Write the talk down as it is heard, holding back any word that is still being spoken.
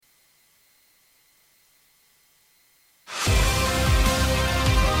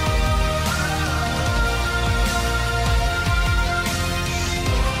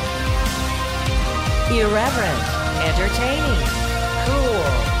Irreverent, entertaining, cool.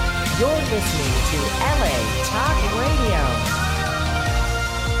 You're listening to LA Talk Radio.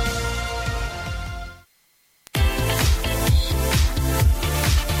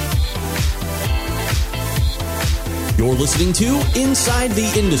 You're listening to Inside the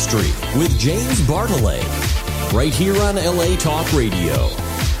Industry with James Bartolet, right here on LA Talk Radio.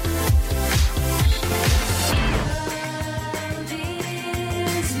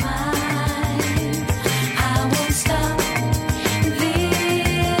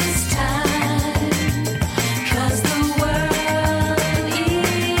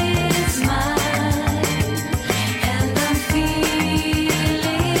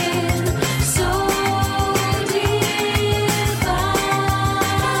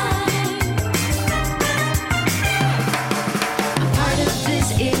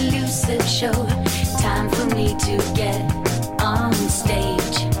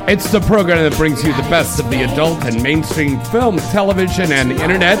 It's the program that brings you the best of the adult and mainstream film, television, and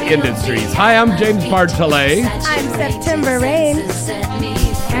internet industries. Hi, I'm James Bartolet. I'm September Rain.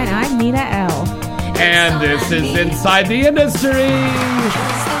 And I'm Nina L. And this is Inside the Industry.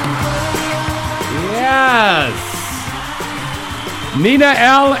 Yes. Nina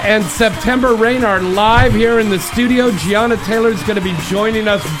L. and September Rain are live here in the studio. Gianna Taylor's going to be joining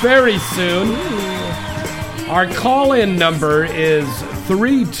us very soon. Our call-in number is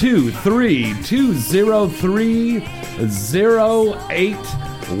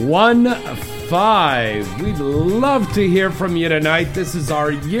 323-203-0815. We'd love to hear from you tonight. This is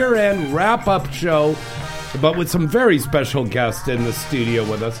our year-end wrap-up show, but with some very special guests in the studio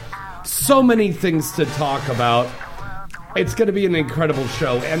with us. So many things to talk about. It's going to be an incredible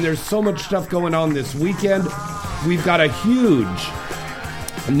show, and there's so much stuff going on this weekend. We've got a huge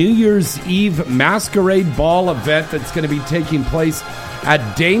New Year's Eve masquerade ball event that's going to be taking place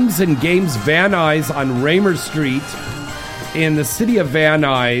at Dames and Games Van Nuys on Raymer Street in the city of Van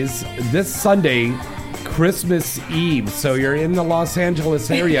Nuys this Sunday, Christmas Eve. So you're in the Los Angeles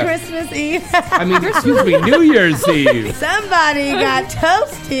area. Christmas Eve. I mean, excuse me, New Year's Eve. Somebody got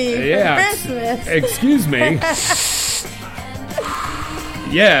toasty for Christmas. Excuse me.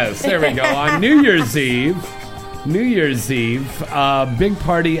 Yes, there we go. On New Year's Eve, big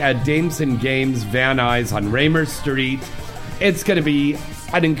party at Dames and Games Van Nuys on Raymer Street. It's going to be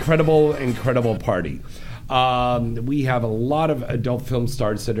an incredible, incredible party. We have a lot of adult film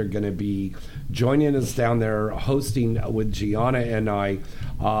stars that are going to be joining us down there, hosting with Gianna and I.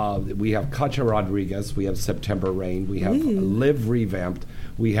 We have Katja Rodriguez. We have September Rain. We have Liv Revamped.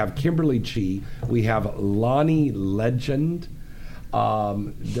 We have Kimberly Chi. We have Lonnie Legend.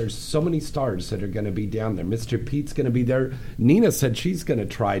 There's so many stars that are going to be down there. Mr. Pete's going to be there. Nina said she's going to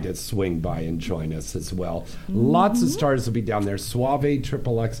try to swing by and join us as well. Lots of stars will be down there. Suave,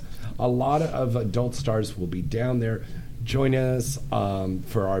 Triple X, a lot of adult stars will be down there. Join us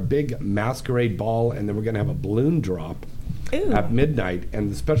for our big masquerade ball, and then we're going to have a balloon drop at midnight.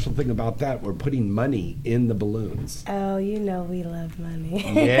 And the special thing about that, we're putting money in the balloons. Oh, you know we love money.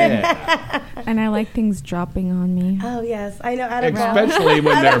 Yeah. And I like things dropping on me. Oh, yes. I know. Especially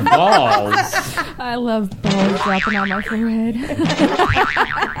when they're balls. I love balls dropping on my forehead. I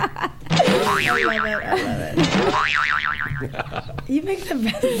love it. You make the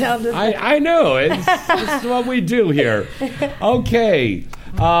best sound of it. I know. It's what we do here. Okay.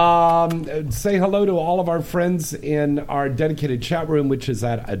 Say hello to all of our friends in our dedicated chat room, which is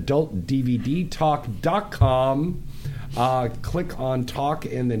at adultdvdtalk.com. Click on talk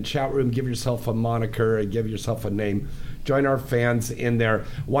and then chat room. Give yourself a moniker, give yourself a name. Join our fans in there.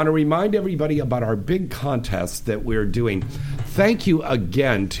 Want to remind everybody about our big contest that we're doing. Thank you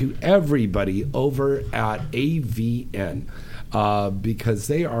again to everybody over at AVN because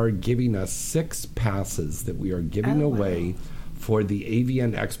they are giving us 6 passes that we are giving away for the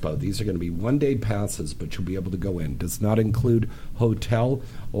AVN Expo. These are going to be one-day passes, but you'll be able to go in. Does not include hotel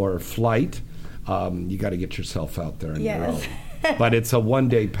or flight. You got to get yourself out there on your own. But it's a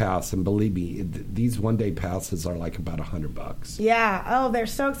one-day pass, and believe me, these one-day passes are like about $100. Yeah. Oh, they're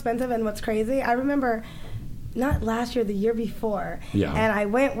so expensive, and what's crazy, I remember not last year, the year before. Yeah. And I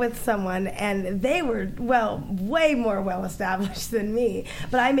went with someone, and they were, way more well-established than me.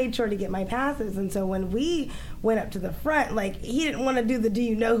 But I made sure to get my passes. And so when we went up to the front, he didn't want to do the do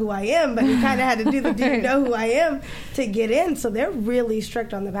you know who I am, but he kind of had to do the do you know who I am to get in. So they're really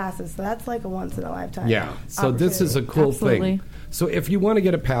strict on the passes. So that's like a once-in-a-lifetime So this is a cool thing. So if you want to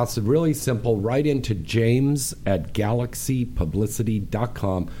get a pass, it's really simple. Write into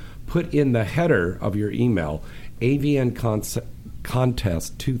james@galaxypublicity.com. Put in the header of your email, AVN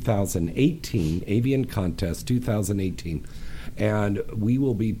Contest 2018, AVN Contest 2018, And we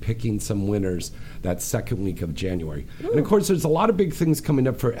will be picking some winners that second week of January. And of course, there's a lot of big things coming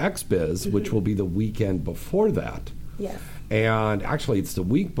up for XBiz, which will be the weekend before that. Yes. And actually, it's the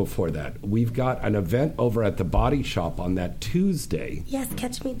week before that. We've got an event over at the Body Shop on that Tuesday. Yes,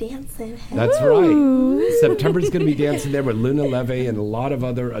 catch me dancing. That's right. September's going to be dancing there with Luna Leve and a lot of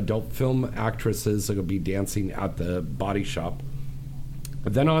other adult film actresses that will be dancing at the Body Shop.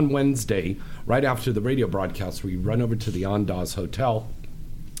 But then on Wednesday, right after the radio broadcast, we run over to the Andaz Hotel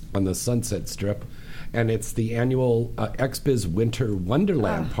on the Sunset Strip, and it's the annual XBiz Winter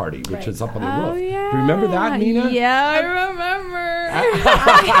Wonderland Party, which great. is up on the roof. Oh, yeah. Remember that, Nina? Yeah, I remember.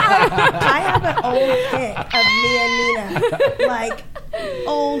 I have an old pic of me and Nina. Like,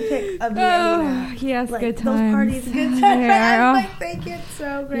 old pic of me and Nina. Yes, Like, good those times. parties, good times. Yeah. I like, think it's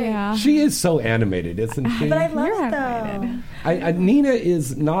so great. Yeah. She is so animated, isn't she? But I love You're it, though. animated. Nina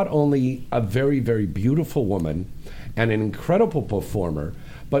is not only a very, very beautiful woman and an incredible performer,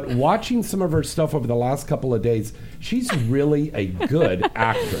 but watching some of her stuff over the last couple of days, she's really a good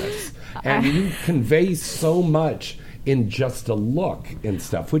actress. And you convey so much in just a look and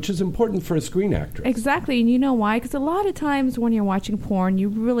stuff, which is important for a screen actress. Exactly, and you know why? Because a lot of times when you're watching porn, you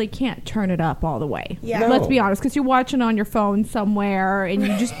really can't turn it up all the way. Yeah. No. Let's be honest, because you're watching on your phone somewhere, and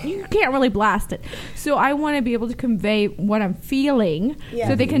you can't really blast it. So I want to be able to convey what I'm feeling, Yeah.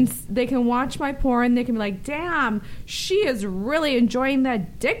 so they can watch my porn. They can be like, "Damn, she is really enjoying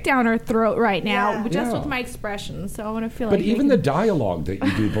that dick down her throat right now," Yeah. just Yeah. with my expressions. So I want to feel But like. even they the dialogue that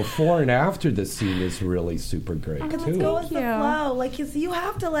you do before and after the scene is really super great, Because too. it's go with the you. flow. Like, you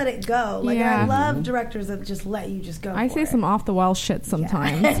have to let it go. Like, Yeah. I love directors that just let you just go I for say it. some off the wall shit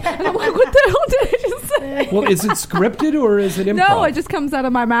sometimes, and I'm like, "What the hell did I just say?" Well, is it scripted or is it improv? No, it just comes out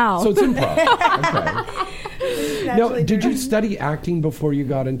of my mouth. So it's improv. Okay. Now, Naturally did you driven. study acting before you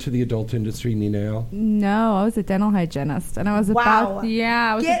got into the adult industry, Nina? No, I was a dental hygienist, and I was Wow. about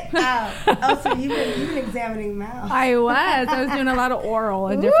I was. Get out. Oh, so you've been examining mouths. I was doing a lot of oral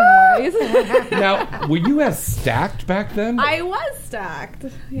in different ways. Now, were you as stacked back then? I was stacked.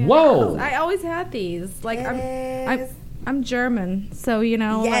 Yeah. Whoa. I always had these. Like Yes. I'm German, so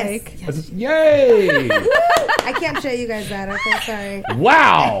Yes. like. Yay! I can't show you guys that. Okay, sorry.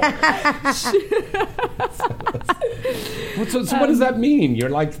 Wow! So what does that mean? You're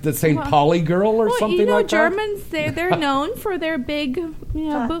like the St. Pauli girl or Well, something you know, like Germans, they're known for their big,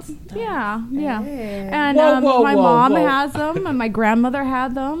 Butts. yeah. Hey. And Whoa, my whoa, mom whoa. has them, and my grandmother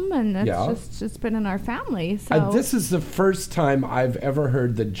had them, and it's Yeah. just been in our family. So This is the first time I've ever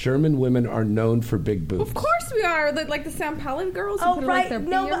heard that German women are known for big boobs. of course we are, like the St. Pauli girls. who Oh, put, right. Like, their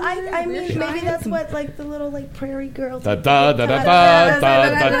No, but I beard, mean, their maybe that's thighs. what, like, the little, like, prairie girls. Da da da da da da da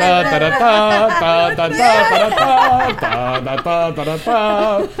da da da da da da da da da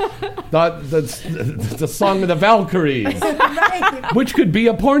da. The song of the Valkyries, Right. which could be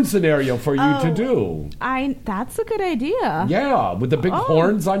a porn scenario for you to do. That's a good idea. Yeah, with the big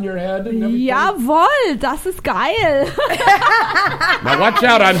horns on your head and everything. Jawohl, das ist geil. Now watch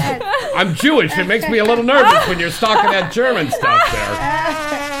out, I'm Jewish. It makes me a little nervous when you're stalking that German stuff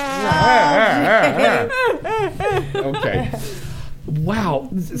there. Okay. Wow.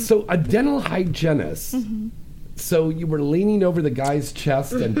 So a dental hygienist. So you were leaning over the guy's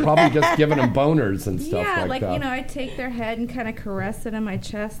chest and probably just giving him boners and stuff Yeah, like that. you know, I take their head and kind of caress it on my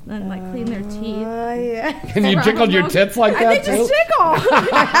chest and like clean their teeth. Yeah. And you jiggled your tits like They that just too? tickle.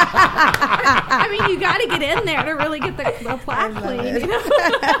 I mean, you got to get in there to really get the plaque clean. You know?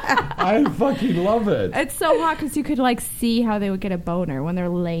 I fucking love it. It's so hot because you could like see how they would get a boner when they're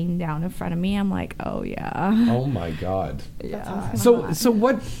laying down in front of me. I'm like, oh yeah, Oh my God. yeah. So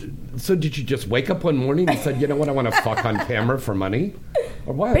did you just wake up one morning and said, you know what, I want to fuck on camera for money?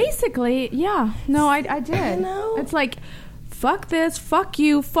 Or what? Basically, yeah. No, I did. You know? It's like, fuck this, fuck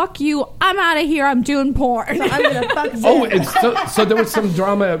you, I'm out of here, I'm doing porn. So I'm gonna fuck Oh, Jen. and so there was some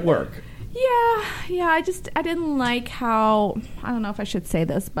drama at work. Yeah, I didn't like how, I don't know if I should say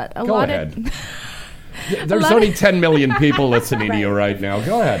this, but Go ahead. There's lot only of- 10 million people listening to you right now.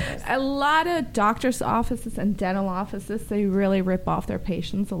 Go ahead. A lot of doctors' offices and dental offices, they really rip off their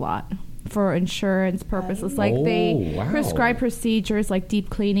patients a lot for insurance purposes. Like they wow. prescribe procedures like deep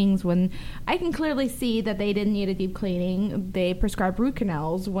cleanings when I can clearly see that they didn't need a deep cleaning. They prescribe root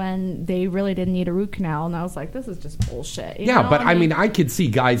canals when they really didn't need a root canal. And I was like, this is just bullshit. You Yeah, know? but I mean, I could see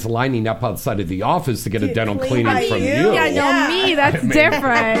guys lining up outside of the office to get a Get dental cleaned cleaning by from you? you. Yeah, no, Yeah. me, that's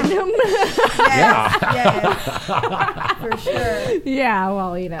different. Yes, for sure. Yeah,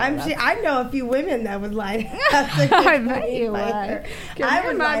 well, you know. that's- I know a few women that would line up to get I bet cleaned you by would. her. Come I here,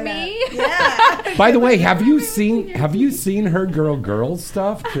 would line mommy. up. Yeah. By the way, have you seen her girls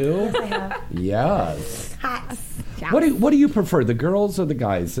stuff too? Yes. Hot. Yes. What do you prefer, the girls or the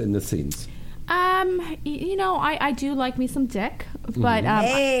guys in the scenes? I do like me some dick, but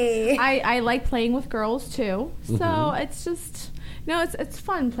Hey. I like playing with girls too. So it's just it's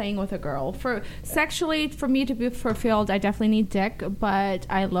fun playing with a girl. For me to be fulfilled, I definitely need dick, but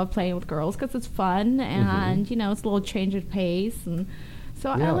I love playing with girls because it's fun and it's a little change of pace and. So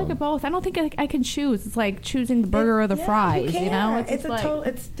I like it both. I don't think I can choose. It's like choosing the burger or the fries. It's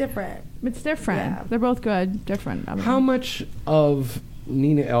it's different. It's different. Yeah. They're both good, different. I mean. How much of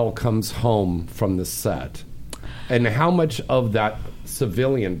Nina L comes home from the set, and how much of that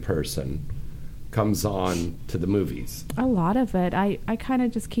civilian person comes on to the movies? A lot of it. I kind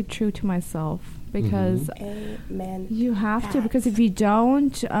of just keep true to myself because Amen. you have to. Because if you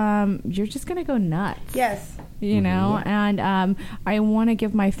don't, you're just gonna go nuts. Yes. You know, and I want to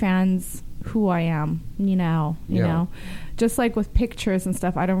give my fans who I am. You know, just like with pictures and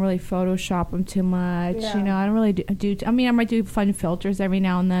stuff, I don't really Photoshop them too much. Yeah. I don't really do. I mean, I might do fun filters every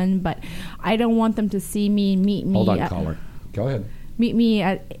now and then, but I don't want them to see me meet me. Hold on, caller. Go ahead. Meet me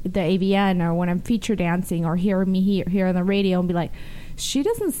at the AVN or when I'm feature dancing or hear me here on the radio and be like, she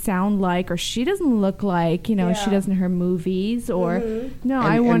doesn't sound like or she doesn't look like she does in her movies or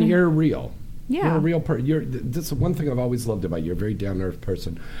I want. And you're real. Yeah. You're a real person. This is one thing I've always loved about you. You're a very down-to-earth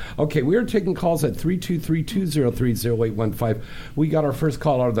person. Okay, we are taking calls at 323-203-0815. We got our first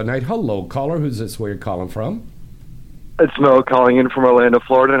caller of the night. Hello, caller. Who's this? Where you're calling from? It's Mo calling in from Orlando,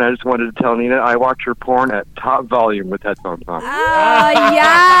 Florida, and I just wanted to tell Nina I watch your porn at top volume with headphones on. Oh,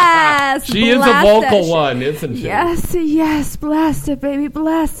 yes. She is a vocal one, isn't she? Yes. Blast it, baby.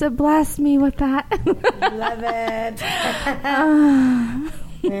 Blast it. Blast me with that. Love it.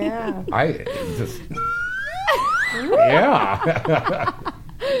 Yeah.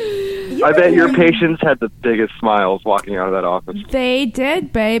 I bet your patients had the biggest smiles walking out of that office. They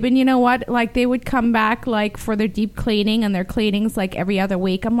did, babe. And you know what? Like, they would come back, like, for their deep cleaning, and their cleanings, like, every other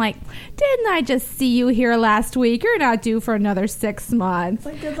week. I'm like, didn't I just see you here last week? You're not due for another 6 months.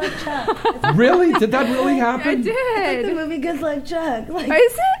 It's like Good Luck Chuck. Really? Did that really happen? I It's like did. the movie Good Luck Chuck. Like,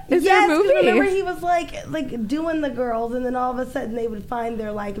 Is it? Is yes, there a 'cause movie? remember he was like doing the girls, and then all of a sudden they would find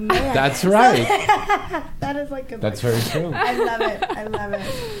their like man. That's right. That is like Good That's Luck very Chuck. true. I love it. I love it.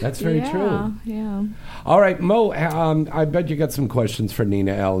 That's very true. Yeah. All right, Mo, I bet you got some questions for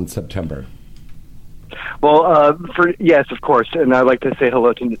Nina L. in September. Well, yes, of course, and I'd like to say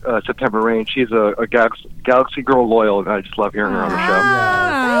hello to September Rain. She's a Galaxy Girl loyal, and I just love hearing her on the show.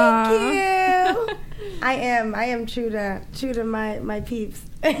 Thank you. I am true to my peeps.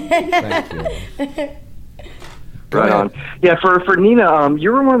 Thank you. Right on. Yeah, for Nina,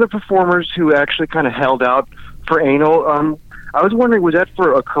 you were one of the performers who actually kind of held out for anal. I was wondering, was that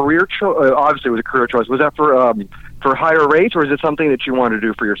for a career choice? Obviously, it was a career choice. Was that for higher rates, or is it something that you wanted to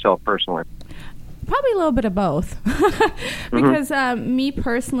do for yourself personally? Probably a little bit of both. Because me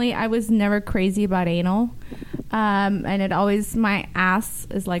personally, I was never crazy about anal. And it always, my ass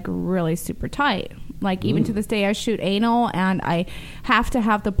is like really super tight. Like even to this day, I shoot anal and I have to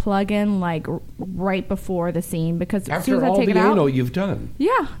have the plug in like right before the scene because as soon as After I all take the it out, anal you've done.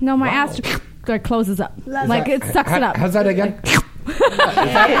 Yeah, no, my Wow. ass like closes up. Love Like that. it sucks it up. How's that again?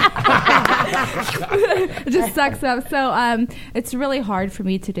 It just sucks up. So it's really hard for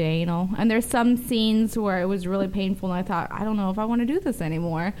me to do anal. And there's some scenes where it was really painful and I thought, I don't know if I want to do this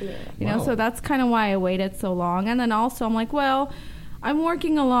anymore. You know, Wow. so that's kind of why I waited so long. And then also I'm like, well, I'm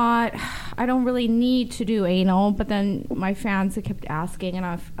working a lot. I don't really need to do anal, but then my fans kept asking, and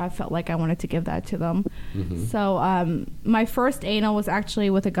I felt like I wanted to give that to them. So my first anal was actually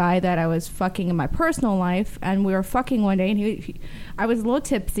with a guy that I was fucking in my personal life, and we were fucking one day, and I was a little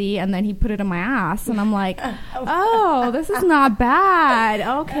tipsy, and then he put it in my ass, and I'm like, oh, this is not bad.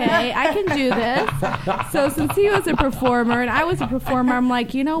 Okay, I can do this. So since he was a performer and I was a performer, I'm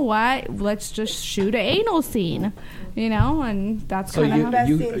like, you know what? Let's just shoot an anal scene. You know, and that's So kind of how.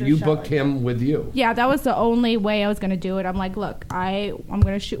 you booked him with you. Yeah, that was the only way I was going to do it. I'm like, look, I'm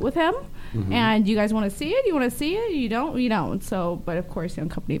going to shoot with him, and you guys want to see it? You want to see it? You don't. So, but of course,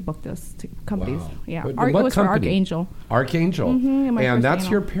 company booked us to companies. Wow. Yeah, What it was for company? Archangel. Archangel. and my And first that's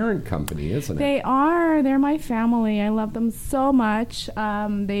anal. your parent company, isn't it? They are. They're my family. I love them so much.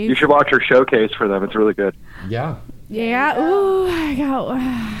 You should watch her showcase for them. It's really good. Yeah. Yeah. Ooh,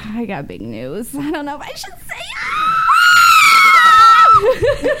 I got big news. I don't know if I should say it.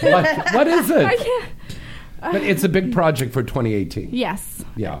 What is I it? can't. But it's a big project for 2018. Yes.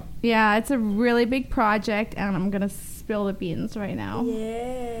 Yeah. Yeah, it's a really big project, and I'm gonna spill the beans right now.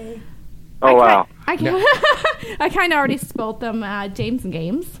 Yay. Oh, wow. I kind of already spilled them James and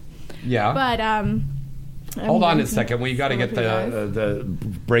Games, Yeah. but Hold on a second. We got to get the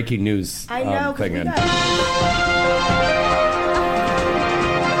breaking news I know, 'cause thing we in. got-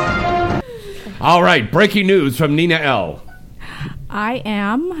 All right, breaking news from Nina L. I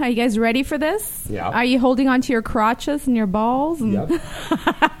am. Are you guys ready for this? Yeah. Are you holding on to your crotches and your balls? Yep.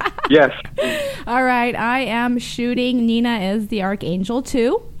 Yes. All right. I am shooting Nina is the Archangel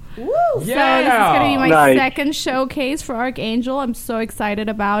 2. Woo! So this is going to be my Nice. second showcase for Archangel. I'm so excited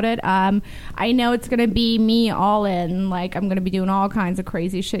about it. I know it's going to be me all in. Like, I'm going to be doing all kinds of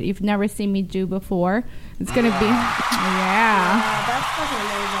crazy shit you've never seen me do before. It's going to be, yeah. Wow, that's fucking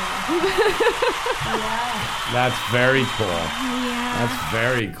amazing. That's very cool. Yeah. That's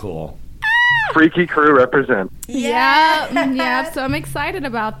very cool. Freaky crew represent. Yeah. So I'm excited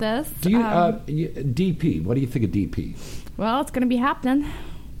about this. Do you DP? What do you think of DP? Well, it's going to be happening.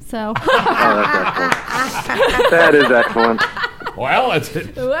 So, Oh, that's excellent. That is excellent. Well, it's well,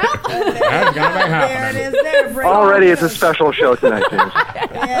 that's gonna be There it happening. is. There. Bring Already, it it's a special show tonight, James.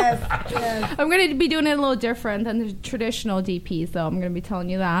 Yes. Yes. I'm going to be doing it a little different than the traditional DP. So I'm going to be telling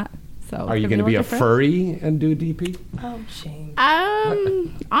you that. So Are you going to be a furry and do DP? Oh, James.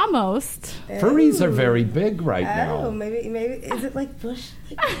 Almost. Furries are very big right Oh, now. maybe is it like bush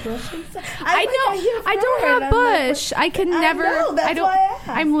and stuff? I don't have bush. I can never. know, that's don't. why I asked.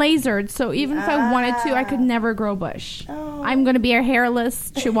 I'm lasered, so even if I wanted to, I could never grow bush. Oh. I'm going to be a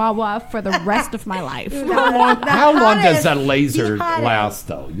hairless chihuahua for the rest of my life. How long does that hottest. laser The hottest. last,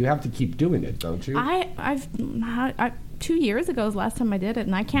 though? You have to keep doing it, don't you? I've 2 years ago was the last time I did it,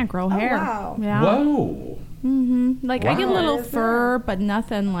 and I can't grow hair. wow. Yeah. Whoa. Like I get a Wow. little What is fur, but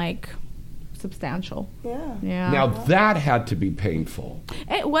nothing like substantial. Yeah. Yeah. Now that had to be painful.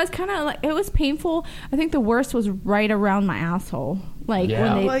 It was kind of like it was painful. I think the worst was right around my asshole. Like Yeah.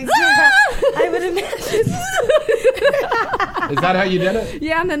 when they Well, yeah, I would imagine. Is that how you did it?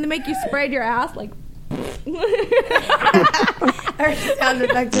 yeah, and then they make you spread your ass like. Our sound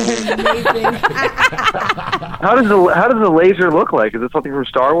effect is amazing. How does the laser look like? Is it something from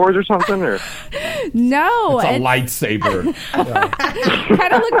Star Wars or something? Or No, It's a lightsaber.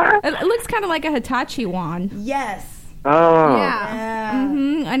 it looks kind of like a Hitachi wand. Yes. oh, Yeah.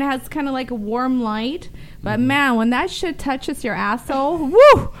 And it has kind of like a warm light. But man, when that shit touches your asshole,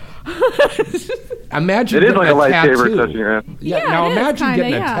 woo! Imagine it is getting like a lightsaber tattoo. touching your ass. Yeah, Yeah, now it is imagine kinda,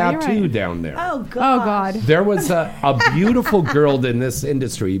 getting a yeah, you're tattoo right. down there. Oh God. Oh God. There was a beautiful girl in this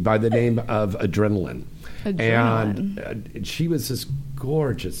industry by the name of Adrenaline. And she was this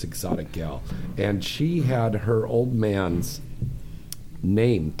gorgeous exotic gal. And she had her old man's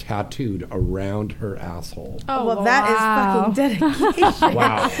name tattooed around her asshole. Oh, Well, that is fucking dedication.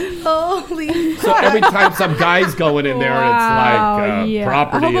 Wow. Holy. So every time some guy's going in there, Wow, it's like yeah. I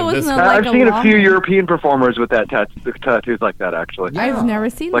property hope it of this wasn't guy. like I've a seen a lot. few European performers with that tattoos like that, actually. I've never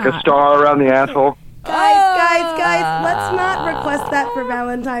seen Like that. a star around the asshole. Guys, let's not request that for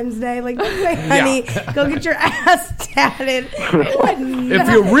Valentine's Day. Like, let's say, honey, go get your ass tatted. If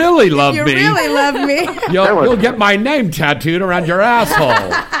you really love You me, really love me. you'll get my name tattooed around your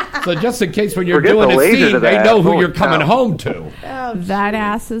asshole. So just in case when you're Forget doing the a laser scene, to they that. know who Holy you're coming cow. home to. Oh, That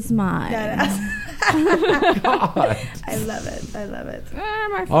ass is mine. that ass. God. I love it. I love it.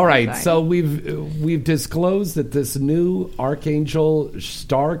 All right, so we've disclosed that this new Archangel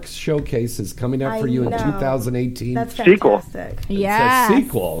Stark showcase is coming up for you in know. 2018. That's Sequel. fantastic. It's Yes. a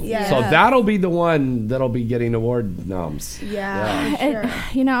sequel. Yes. So that'll be the one that'll be getting award noms. Yeah. It, Sure.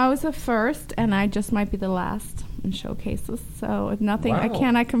 you know, I was the first, and I just might be the last in showcases. So if nothing, I Wow.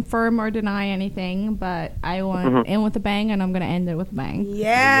 cannot confirm or deny anything, but I went in with a bang, and I'm going to end it with a bang.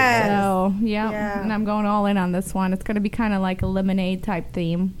 Yes. So Yeah. and I'm going all in on this one. It's going to be kind of like a lemonade type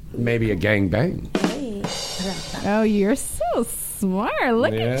theme. Maybe a gangbang. Oh, you're so smart.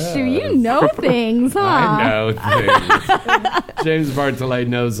 Look at you. Yes. You know things, huh? I know things. James Bartolet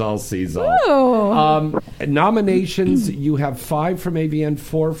knows all, sees all. Oh. Nominations, you have 5 from AVN,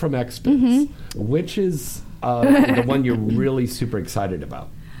 4 from XBIZ. Which is the one you're really super excited about?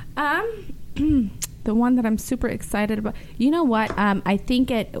 The one that I'm super excited about. You know what? I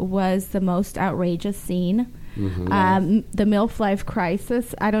think it was the most outrageous scene. The MILF Life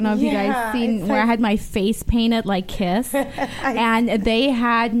Crisis. I don't know if you Yeah, guys seen it's where I like- had my face painted like Kiss, and they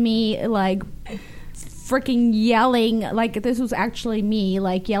had me like freaking yelling like this was actually me,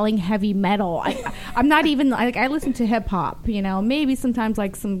 like yelling heavy metal. I'm not even like I listen to hip hop, you know, maybe sometimes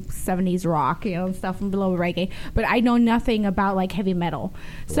like some 70s rock, you know, and stuff and below reggae, but I know nothing about like heavy metal.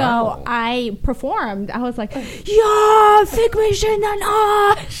 So Wow. I performed. I was like, "Ja, fick mich in den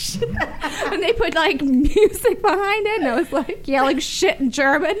Arsch," and they put like music behind it, and I was like yelling shit in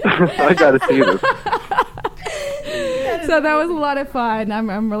German. I gotta see this. So that was a lot of fun.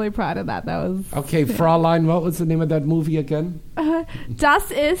 I'm really proud of that. That was Okay, Fraulein, what was the name of that movie again? Das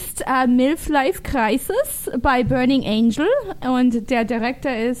ist Milf Life Crisis bei Burning Angel und der Director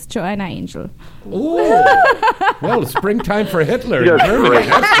ist Joanna Angel. Oh, well, springtime for Hitler in Yes, Germany. great.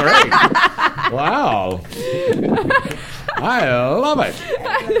 That's great. Wow. I love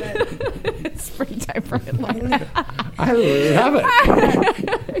it. Springtime for Hitler. I love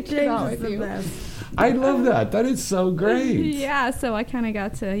it. James is the best. I love that. That is so great. Yeah, so I kind of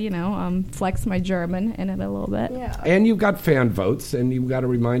got to, flex my German in it a little bit. Yeah. And you've got fan votes, and you've got to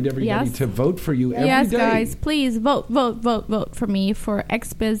remind everybody Yes. to vote for you every day. Yes, guys, please vote for me for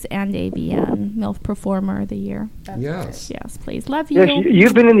XBiz and ABN MILF Performer of the Year. Yes. Yes, please. Love you. Yes,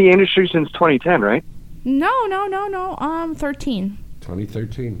 you've been in the industry since 2010, right? No. 13.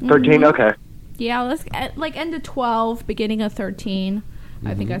 2013. 13, okay. Yeah, let's like end of 12, beginning of 13.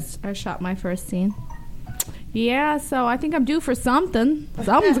 I think I shot my first scene. Yeah, so I think I'm due for something.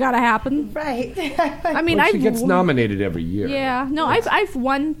 Something's got to happen. Right. I mean, Well, she I've gets nominated every year. Yeah, no, I've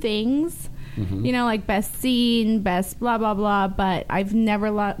won things. Like best scene, best blah blah blah, but I've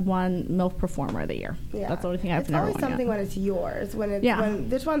never won MILF Performer of the Year. Yeah. That's the only thing I've never always won. something yet. when it's yours. When it's Yeah. when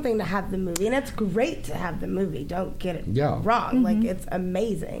there's one thing to have the movie, and it's great to have the movie. Don't get it Yeah. wrong. Like it's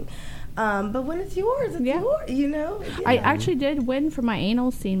amazing. But when it's yours, it's Yeah. yours. I actually did win for my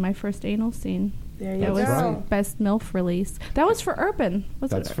anal scene, my first anal scene. There you That go. was right. best MILF release. That was for Urban. Was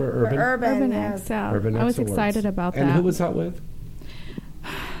That's it? for For Urban. Urban, X. yes. Yeah. Urban I was X Awards. excited about And that. who was that with?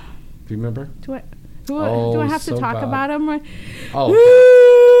 Do you remember? Do I Oh, have to so talk bad. about him? Oh,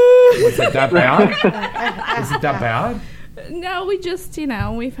 was it that bad? Is it that bad? No, we just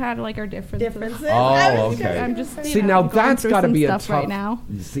we've had like our differences. Differences. Oh, I was okay. I'm just See, now going that's through got to some be a stuff tough. right now.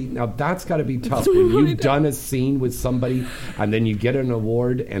 See, now that's got to be tough when you've done a scene with somebody, and then you get an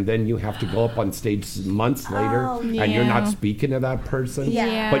award, and then you have to go up on stage months later, Oh, and you're yeah. not speaking to that person.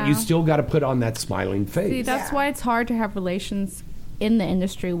 Yeah. But you still got to put on that smiling face. See, that's Yeah. why it's hard to have relations in the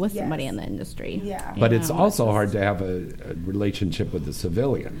industry with Yes. somebody in the industry. Yeah. But it's also hard to have a relationship with a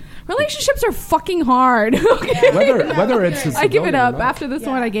civilian. Relationships are fucking hard. Whether it's a I give it civilian or up not. after this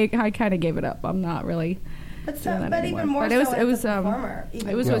one. Yeah. I kind of gave it up. I'm not really. But, doing that but anymore. even more But so it was as a performer.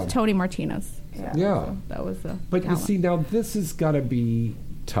 it was Yeah. with Tony Martinez. Yeah. That was the. But you talent. see, now this has got to be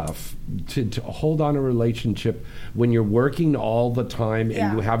tough to hold on a relationship when you're working all the time and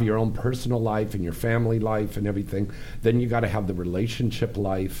Yeah. you have your own personal life and your family life and everything. Then you got to have the relationship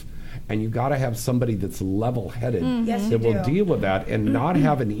life, and you got to have somebody that's level-headed Yes, that you will do. deal with that and not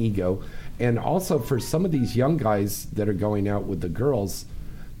have an ego. And also for some of these young guys that are going out with the girls,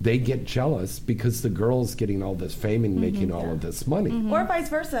 they get jealous because the girl's getting all this fame and making all of this money. Or vice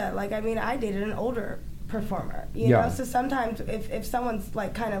versa. Like, I mean, I dated an older performer, you Yeah. know? So sometimes if someone's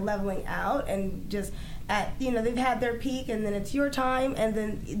like kind of leveling out and just at, they've had their peak and then it's your time and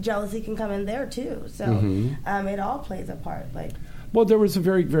then jealousy can come in there too. So it all plays a part. Like, Well, there was a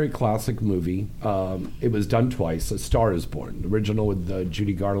very, very classic movie. It was done twice. A Star is Born. The original with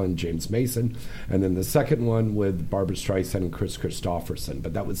Judy Garland, James Mason, and then the second one with Barbara Streisand and Chris Christopherson.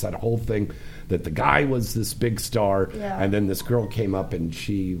 But that was that whole thing that the guy was this big star, Yeah. and then this girl came up and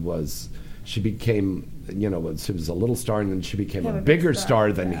she became, she was a little star, and then she became a Became a bigger big star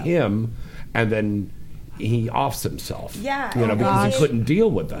star, than yeah. him, and then he offs himself. Yeah, because gosh. he couldn't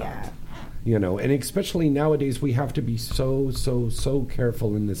deal with that. Yeah. And especially nowadays, we have to be so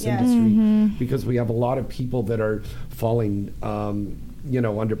careful in this Yes. industry because we have a lot of people that are falling,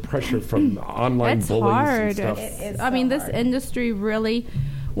 under pressure from online It's bullies hard. and stuff. It's I so mean, this hard. industry really.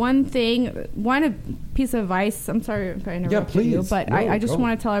 One piece of advice. I'm sorry if I interrupted you, please. but No, I just go.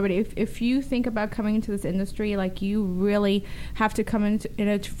 want to tell everybody if you think about coming into this industry, like you really have to come into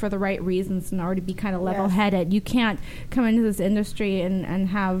it for the right reasons and already be kind of level-headed. You can't come into this industry and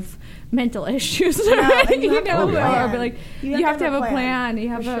have mental issues, and you have to have a or plan. be like You have to have a plan, You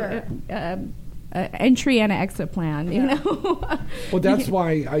have for a entry and an exit plan. You know. Well, that's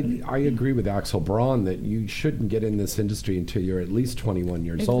why I agree with Axel Braun that you shouldn't get in this industry until you're at least 21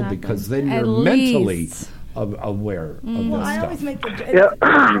 years old, Exactly. because then At you're mentally least. aware of this Well, I stuff. always make the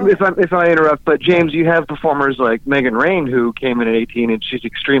Yeah, if I interrupt, but James, you have performers like Megan Rain who came in at 18 and she's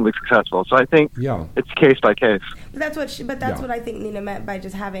extremely successful. So I think Yeah. it's case by case. That's what Yeah. what I think Nina meant by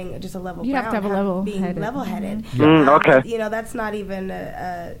just having just a level. You have to have a being level-headed. level-headed. Okay. That's not even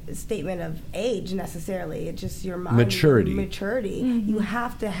a statement of age necessarily. It's just your mind Maturity. Maturity. You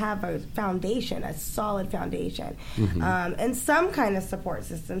have to have a foundation, a solid foundation, Mm-hmm. and some kind of support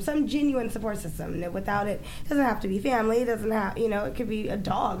system, some genuine support system. And without it, doesn't have to be family. It doesn't have, it could be a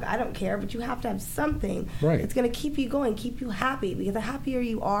dog. I don't care, but you have to have something Right. that's going to keep you going, keep you happy. Because the happier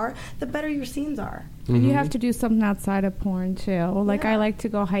you are, the better your scenes are. And you have to do something outside of porn too. Like I like to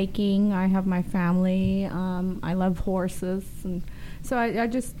go hiking. I have my family. I love horses, and so I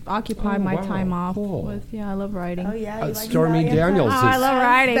just occupy my time off with. Yeah, I love riding. Oh yeah, you like Stormy stallions? Daniels. I love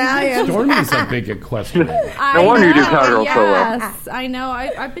riding. Stormy's a big equestrian. No wonder you do Cowgirl solo. Yes, I know.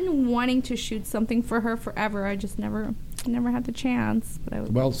 I've been wanting to shoot something for her forever. I just never had the chance.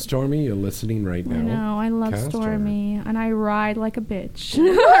 But Well, Stormy, you're listening right now. I know. I love Cast her. Stormy, and I ride like a bitch.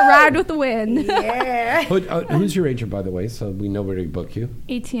 I ride with the wind. Yeah. Who's your agent, by the way, so we know where to book you?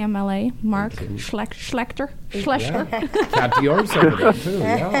 ATMLA, Mark Schlechter. Cat Dior's over there, too.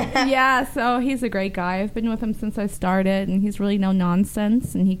 Yeah. Yeah, so he's a great guy. I've been with him since I started, and he's really no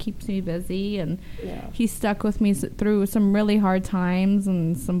nonsense, and he keeps me busy, and he stuck with me through some really hard times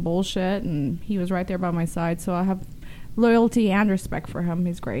and some bullshit, and he was right there by my side, so I have loyalty and respect for him.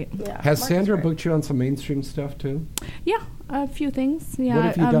 He's great. Yeah. Has Mark's Sandra great. booked you on some mainstream stuff, too? Yeah, a few things. Yeah. What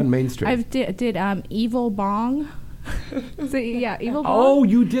have you done mainstream? I've did Evil Bong. So, yeah, Evil Bong. Oh,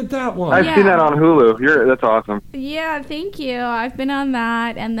 you did that one. I've seen that on Hulu. That's awesome. Yeah, thank you. I've been on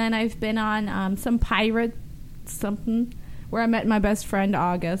that, and then I've been on some pirate something where I met my best friend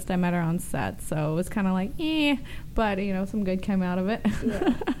August. I met her on set, so it was kind of like, but some good came out of it.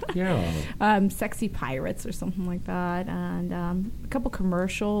 Yeah. Sexy Pirates or something like that, and a couple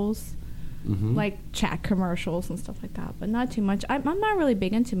commercials. Like chat commercials and stuff like that, but not too much. I'm not really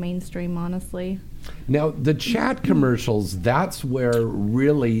big into mainstream, honestly. Now, the chat commercials, that's where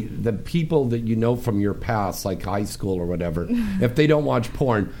really the people that you know from your past, like high school or whatever, if they don't watch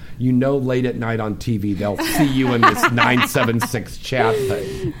porn, late at night on TV, they'll see you in this 976 chat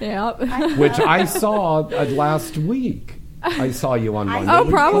thing. Yep. Which I saw last week. I saw you on one. Oh,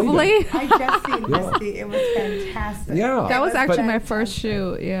 probably. I just seen this. It was fantastic. Yeah. That was actually my fantastic. first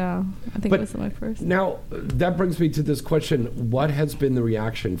shoot. Yeah, I think it was my first. Now, that brings me to this question. What has been the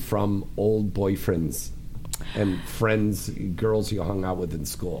reaction from old boyfriends and friends, girls you hung out with in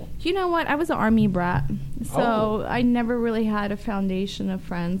school? You know what? I was an Army brat, so I never really had a foundation of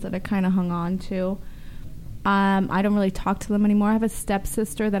friends that I kind of hung on to. I don't really talk to them anymore. I have a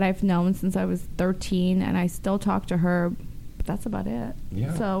stepsister that I've known since I was 13, and I still talk to her, but that's about it.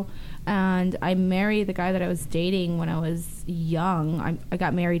 Yeah. So, and I married the guy that I was dating when I was young. I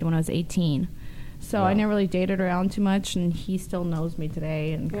got married when I was 18. So I never really dated around too much, and he still knows me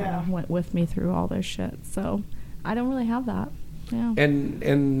today and kind of went with me through all this shit. So I don't really have that. Yeah.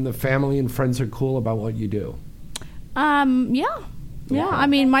 And the family and friends are cool about what you do? Yeah, I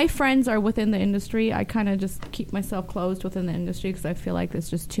mean, my friends are within the industry. I kind of just keep myself closed within the industry because I feel like there's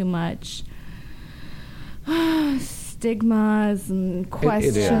just too much stigmas and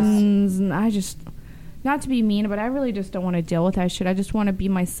questions, and I just, not to be mean, but I really just don't want to deal with that shit. I just want to be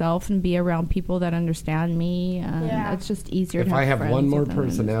myself and be around people that understand me, and it's just easier. If to have I have friends one more within the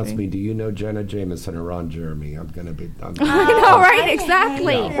person ask industry. me, do you know Jenna Jameson or Ron Jeremy? I'm going to be... I know, right?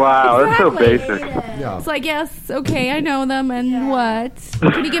 Exactly. Wow, that's so Exactly. basic. Yeah. It's like, yes, okay, I know them, and what?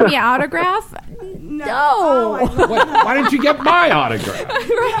 Can you give me an autograph? No. Why didn't you get my autograph?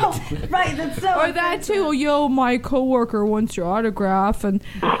 Right, that's so. Or that too. Oh, yo, my coworker wants your autograph, and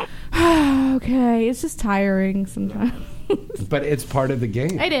okay, it's just tiring sometimes. But it's part of the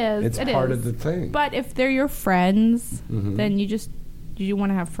game. It is. It's part of the thing. But if they're your friends, then you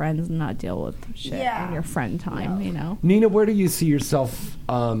want to have friends and not deal with shit in your friend time, you know? Nina, where do you see yourself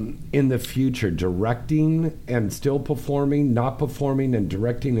in the future? Directing and still performing, not performing and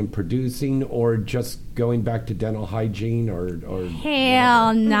directing and producing, or just going back to dental hygiene or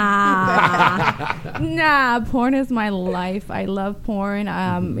Hell nah. Nah, porn is my life. I love porn.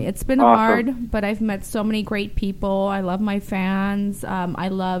 It's been hard, but I've met so many great people. I love my fans. I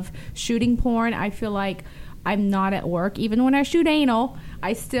love shooting porn. I feel like I'm not at work. Even when I shoot anal,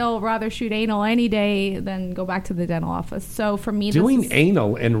 I still rather shoot anal any day than go back to the dental office. So for me, doing this is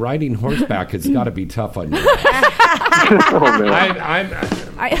anal and riding horseback has got to be tough on you. Oh, man.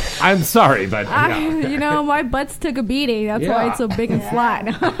 I'm sorry, but you know, my butt's took a beating. That's why it's so big and flat.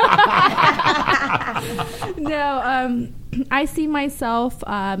 No, I see myself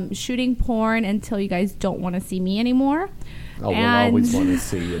shooting porn until you guys don't want to see me anymore. Oh, we'll always want to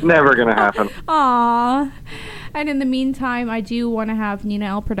see you. Never going to happen. Aww. And in the meantime, I do want to have Nina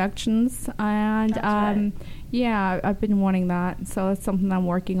L Productions. And yeah, I've been wanting that. So that's something I'm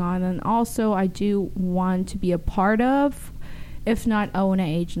working on. And also, I do want to be a part of, if not own, an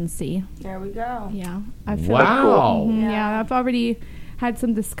agency. There we go. Yeah. I feel Wow. yeah, I've already had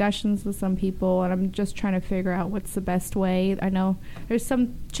some discussions with some people, and I'm just trying to figure out what's the best way. I know there's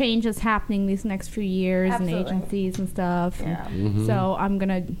some changes happening these next few years in agencies and stuff. Yeah. So I'm going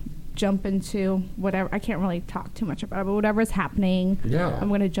to jump into whatever. I can't really talk too much about it, but whatever's happening, Yeah. I'm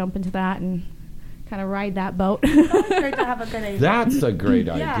going to jump into that and kind of ride that boat. It's great to have a good agent. That's a great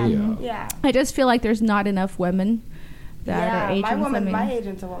Yeah, idea. yeah. I just feel like there's not enough women that are agents. My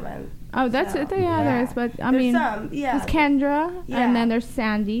agent's a woman. Oh, that's it. Yeah, there is. But I There's mean, some, yeah. there's Kendra, Yeah. and then there's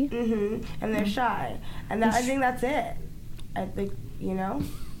Sandy. And they're shy, and I think that's it. I think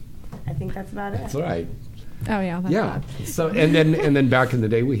I think that's about it. That's right. Oh yeah. That's Yeah. that. So and then back in the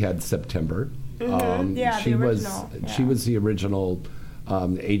day we had September. Yeah, she the was original, she yeah. was the original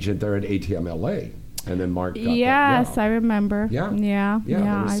agent there at ATM LA, and then Mark got Yes, that. I remember. Yeah. Yeah.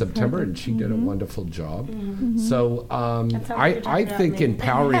 Yeah, it was I've September, heard and she did a wonderful job. Mm-hmm. So That sounds like you're I talking think about me.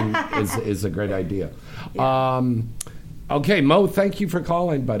 empowering is a great idea. Okay, Mo, thank you for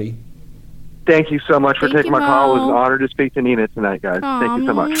calling, buddy. Thank you so much for Thank taking you, my call. It was an Mo. honor to speak to Nina tonight, guys. Thank you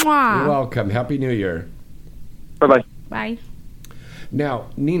so much. You're welcome. Happy New Year. Bye-bye. Bye. Now,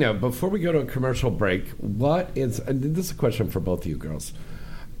 Nina, before we go to a commercial break, what is this is a question for both of you girls?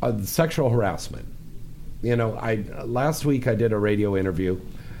 Sexual harassment. Last week I did a radio interview,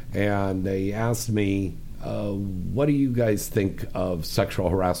 and they asked me, "What do you guys think of sexual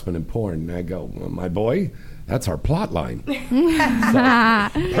harassment in porn?" And I go, "Well, my boy, that's our plot line." So,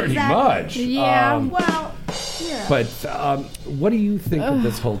 pretty much. Yeah. Well, yeah. But what do you think of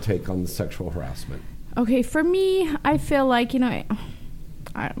this whole take on the sexual harassment? Okay, for me, I feel like,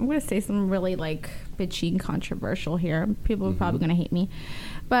 I'm going to say something really, bitchy and controversial here. People are probably going to hate me.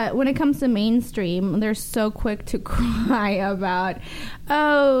 But when it comes to mainstream, they're so quick to cry about,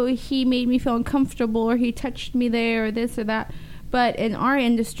 oh, he made me feel uncomfortable, or he touched me there, or this or that. But in our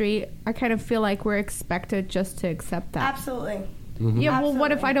industry, I kind of feel like we're expected just to accept that. Absolutely. Yeah, well,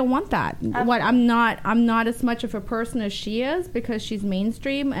 what if I don't want that? What I'm not as much of a person as she is, because she's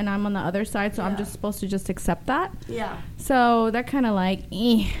mainstream and I'm on the other side, so I'm just supposed to just accept that. Yeah. So that kind of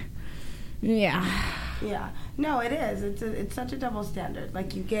yeah. Yeah. No, it is. It's such a double standard.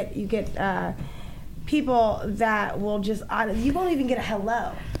 Like you get people that will just you won't even get a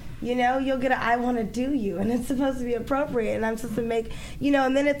hello. You'll get a I want to do you, and it's supposed to be appropriate, and I'm supposed to make,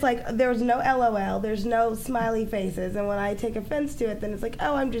 and then it's like there's no LOL, there's no smiley faces, and when I take offense to it, then it's like,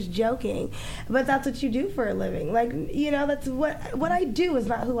 oh, I'm just joking. But that's what you do for a living. Like, that's what I do is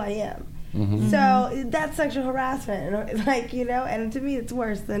not who I am. So that's sexual harassment, and to me it's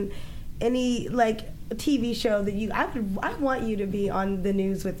worse than any, a TV show that I want you to be on the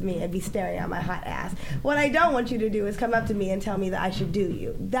news with me and be staring at my hot ass. What I don't want you to do is come up to me and tell me that I should do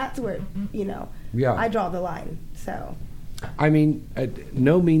you. That's where, I draw the line. So, I mean,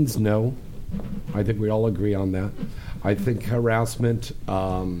 no means no. I think we all agree on that. I think harassment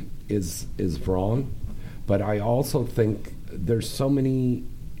is wrong, but I also think there's so many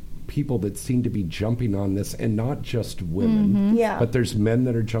people that seem to be jumping on this, and not just women, but there's men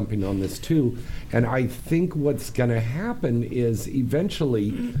that are jumping on this too. And I think what's going to happen is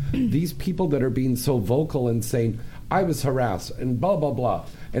eventually these people that are being so vocal and saying, I was harassed and blah, blah, blah,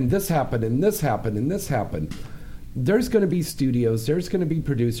 and this happened and this happened and this happened. There's going to be studios, there's going to be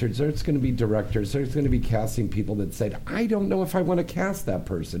producers, there's going to be directors, there's going to be casting people that said, I don't know if I want to cast that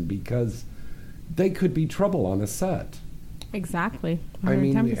person because they could be trouble on a set. Exactly. I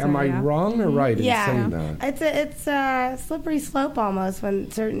mean, am I wrong or right in saying that? It's a slippery slope almost when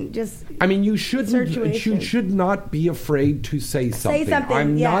certain just. I mean, you should not be afraid to say something.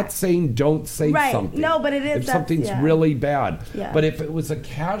 I'm not saying don't say something. No, but it is if something's really bad. Yeah. But if it was a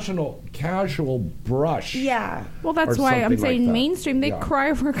casual brush. Yeah. Well, that's why I'm saying mainstream. They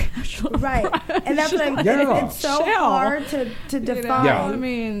cry for casual. Right, and that's what I'm. It's so hard to define. Yeah. I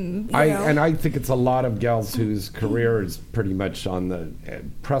mean, I think it's a lot of gals whose career is pretty much on the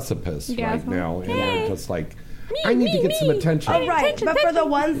precipice right now, and they're just like, I need to get some attention. Oh, right, but for the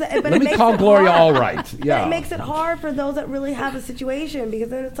ones that, let me call Gloria Allright. Yeah, it makes it hard for those that really have a situation, because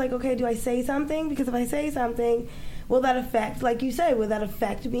then it's like, okay, do I say something? Because if I say something, will that affect, like you say, will that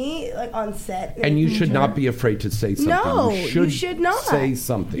affect me, like on set? And you should not be afraid to say something. No, you should not say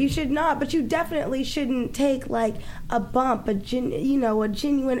something. You should not, but you definitely shouldn't take like a bump, a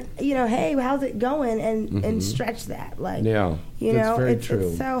genuine, hey, how's it going, and stretch that, like, that's very true.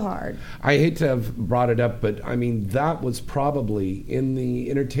 It's so hard. I hate to have brought it up, but I mean, that was probably in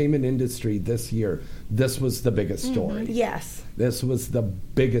the entertainment industry this year. This was the biggest story. Yes. This was the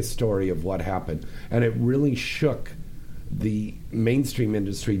biggest story of what happened, and it really shook the mainstream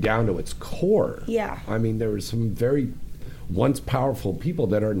industry down to its core. Yeah. I mean, there were some very once powerful people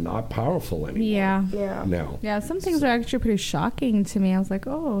that are not powerful anymore. Yeah. Now. Yeah, some things are actually pretty shocking to me. I was like,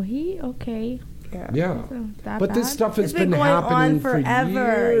 oh, okay. Yeah. But this stuff has been going happening on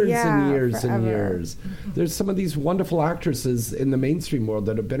forever. for years and years and years. There's some of these wonderful actresses in the mainstream world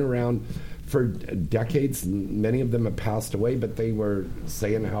that have been around for decades, many of them have passed away, but they were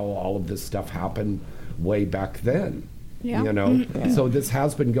saying how all of this stuff happened way back then. Yeah. You know, so this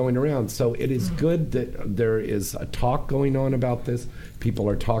has been going around. So it is good that there is a talk going on about this. People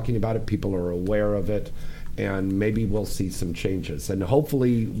are talking about it. People are aware of it. And maybe we'll see some changes. And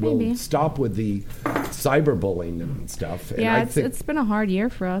hopefully we'll stop with the cyberbullying and stuff. And Yeah, I think, it's been a hard year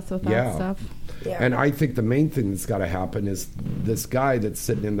for us with that stuff. Yeah. and I think the main thing that's got to happen is this guy that's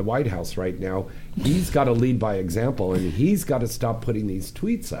sitting in the White House right now, he's got to lead by example, and he's got to stop putting these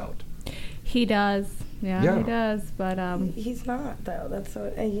tweets out. He does. Yeah, he Yeah. does. But He's not, though. That's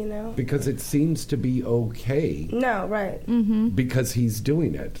what, you know. Because it seems to be okay No, right. because he's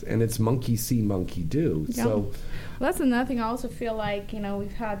doing it. And it's monkey see, monkey do. Yeah. So, well, that's another thing. I also feel like,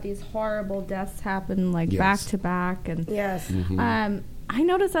 we've had these horrible deaths happen like Yes. back to back. And Yes. I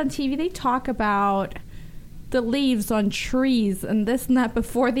noticed on TV they talk about the leaves on trees and this and that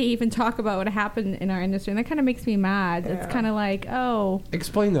before they even talk about what happened in our industry. And that kind of makes me mad. Yeah. It's kind of like, oh,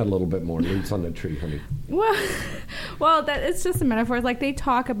 explain that a little bit more. Leaves on the tree, honey. well, that it's just a metaphor. It's like they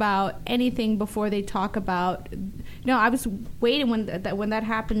talk about anything before they talk about. I was waiting when that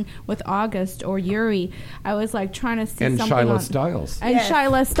happened with August or Yuri. I was like trying to see And something Shyla on, Stiles. and Yes.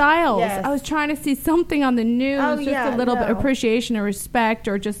 Shyla Stiles. Yes. I was trying to see something on the news, Oh, just yeah, a little bit no. of appreciation or respect,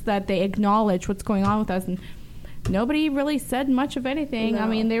 or just that they acknowledge what's going on with us. And nobody really said much of anything. I No.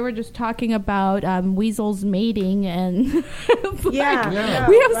 mean, they were just talking about weasels mating, and it's like, Yeah. Yeah.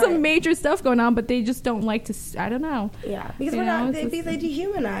 we have right. some major stuff going on, but they just don't like to. I don't know. Yeah, because You we're know, not. it's They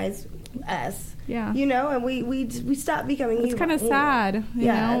dehumanize us. Yeah. And we stop becoming. It's human, kind of sad,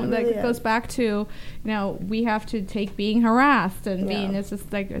 Yeah, it like really it goes is. back to, we have to take being harassed and being. Yeah. It's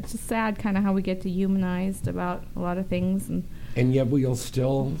just like it's just sad, kind of how we get dehumanized about a lot of things. And yet we'll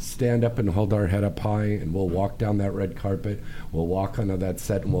still stand up and hold our head up high, and we'll walk down that red carpet. We'll walk onto that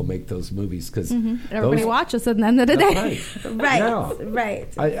set, and we'll make those movies because Everybody watches at the end of the day. Right. Right, Yeah.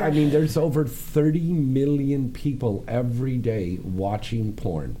 right. I mean, there's over 30 million people every day watching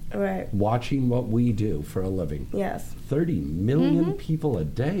porn, Right. watching what we do for a living. Yes. 30 million people a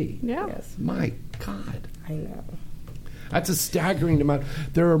day. Yeah. Yes. My God. I know. That's a staggering amount.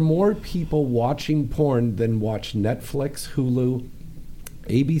 There are more people watching porn than watch Netflix, Hulu,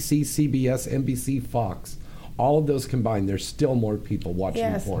 ABC, CBS, NBC, Fox. All of those combined, there's still more people watching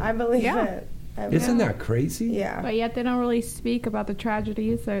Yes, porn. I believe Yeah. it. Isn't that crazy? Yeah. But yet they don't really speak about the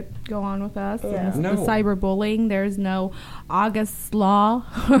tragedies that go on with us. Yeah. And No. the cyberbullying. There's no August law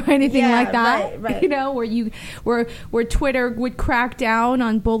or anything Yeah, like that. right. Where Twitter would crack down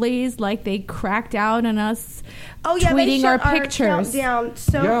on bullies like they cracked down on us Oh yeah, they tweeting shut our pictures. account down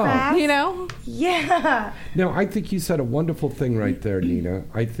so Yeah. fast. Yeah. No, I think you said a wonderful thing right there, Nina.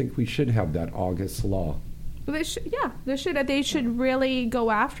 I think we should have that August law. They should really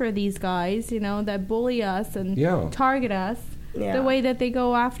go after these guys, that bully us and Yeah. target us Yeah. the way that they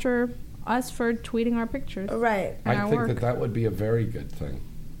go after us for tweeting our pictures. Right. And I our think work. that would be a very good thing.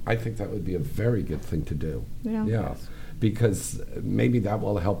 I think that would be a very good thing to do. Yeah. Yeah. Because maybe that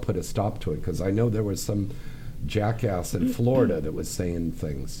will help put a stop to it. Because I know there was some jackass in Florida that was saying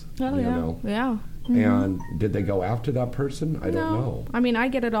things. Oh, you yeah. know? Yeah. And did they go after that person? I don't know. I mean, I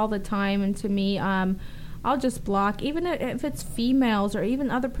get it all the time, and to me, I'll just block, even if it's females or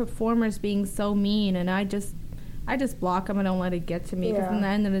even other performers being so mean, and I just block them and don't let it get to me. Because Yeah. in the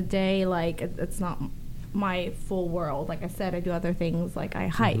end of the day, like it's not my full world. Like I said, I do other things, like I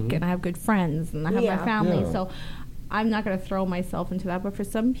hike and I have good friends and I have Yeah. my family, Yeah. so I'm not going to throw myself into that. But for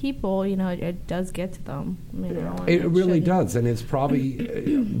some people, it does get to them. And It really shouldn't. does, and it's probably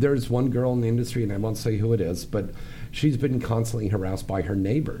there's one girl in the industry, and I won't say who it is, but she's been constantly harassed by her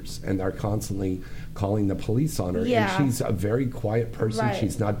neighbors, and they're constantly calling the police on her. Yeah. And she's a very quiet person; Right.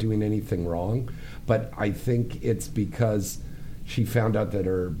 she's not doing anything wrong. But I think it's because she found out that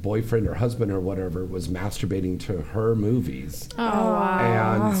her boyfriend or husband or whatever was masturbating to her movies, Oh,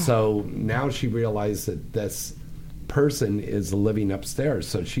 wow. and so now she realized that this person is living upstairs,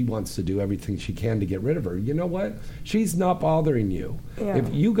 so she wants to do everything she can to get rid of her. You know what? She's not bothering you. Yeah.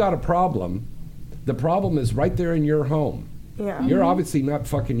 If you got a problem, the problem is right there in your home. Yeah. You're obviously not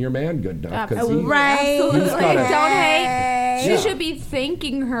fucking your man good enough because Absolutely. Right. Absolutely. He's got a- Don't hate. She Yeah. should be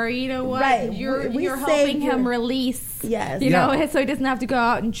thanking her. You know what? Right. You're We you're saved helping him your- release. Yes. You Yeah. know, so he doesn't have to go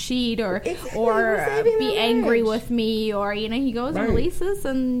out and cheat or Exactly. or We're saving be their angry marriage. with me, or he goes Right. and releases,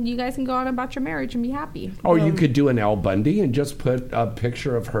 and you guys can go on about your marriage and be happy. Or you could do an Al Bundy and just put a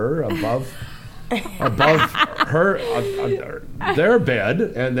picture of her above her their bed,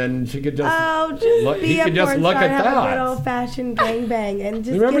 and then she could just Oh, just look, be he a could just porn look star, at have a good that. old-fashioned gangbang, and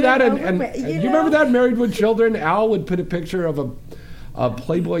just You remember get that? it And over with, you remember that Married with Children? Al would put a picture of a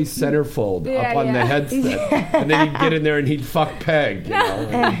Playboy centerfold up on the yeah. headset, and then he'd get in there and he'd fuck Peg. You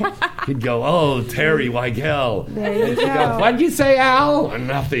know? He'd go, "Oh, Terry Weigel." There you And she'd go. go, "What'd you say, Al?"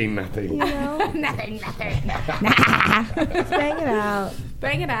 Nothing. You know, Nothing. just bang it out.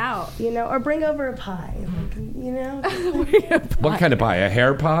 Bang it out. You know, or bring over a pie. Like, you know, What kind of pie? A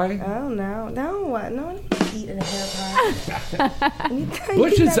hair pie? oh no, no, what? No one can eat a hair pie. You can't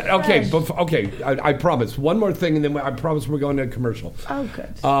Which eat is that okay. fresh. Okay, I promise. One more thing, and then I promise we're going to a commercial. Oh,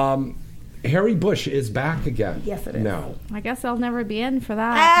 good. Harry Bush is back again. Yes, it is. No. I guess I'll never be in for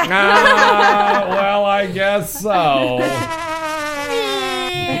that. Well, I guess so.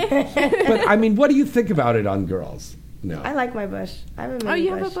 But I mean, what do you think about it on girls? No. I like my bush. I have a mini Oh,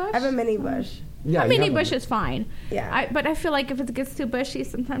 you bush. have a bush? I have a mini bush. Yeah, A mini yeah. bush is fine. Yeah. But I feel like if it gets too bushy,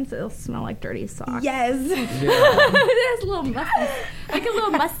 sometimes it'll smell like dirty socks. Yes. It is a little musty, like a little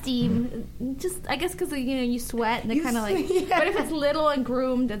musty. Just I guess because you sweat and they kind of like. Yeah. But if it's little and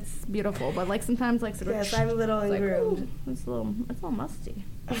groomed, it's beautiful. But like sometimes like sort of. Yes, I'm little and like, groomed. ooh, it's a little musty.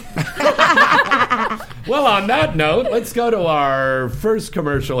 Well, on that note, let's go to our first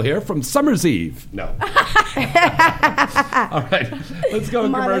commercial here from Summer's Eve. No. All right, let's go to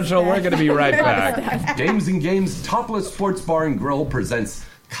commercial. We're going to be right back. James and Games Topless Sports Bar and Grill presents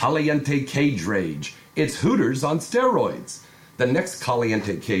Caliente Cage Rage. It's Hooters on steroids. The next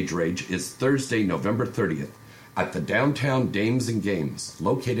Caliente Cage Rage is Thursday, November 30th at the downtown Dames and Games,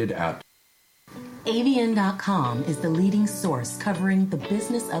 located at AVN.com is the leading source covering the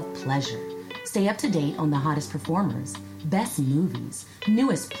business of pleasure. Stay up to date on the hottest performers, best movies,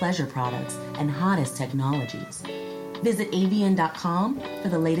 newest pleasure products, and hottest technologies. Visit AVN.com for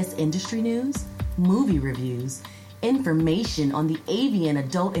the latest industry news, movie reviews, information on the AVN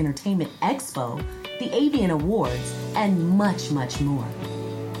Adult Entertainment Expo, the AVN Awards, and much, much more.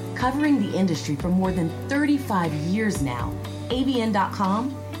 Covering the industry for more than 35 years now,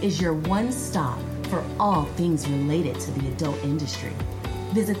 AVN.com is your one stop for all things related to the adult industry.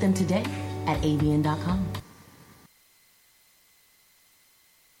 Visit them today at avn.com.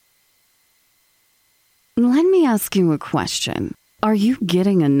 Let me ask you a question. Are you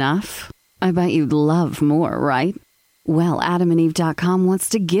getting enough? I bet you'd love more, right? Well, AdamandEve.com wants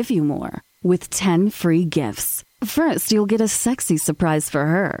to give you more with 10 free gifts. First, you'll get a sexy surprise for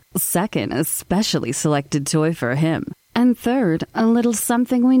her. Second, a specially selected toy for him. And third, a little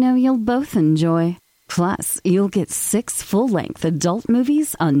something we know you'll both enjoy. Plus, you'll get 6 full-length adult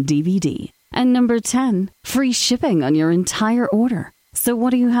movies on DVD. And number 10, free shipping on your entire order. So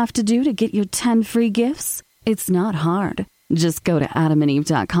what do you have to do to get your 10 free gifts? It's not hard. Just go to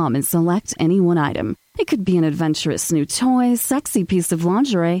AdamandEve.com and select any one item. It could be an adventurous new toy, sexy piece of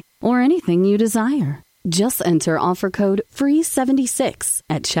lingerie, or anything you desire. Just enter offer code FREE76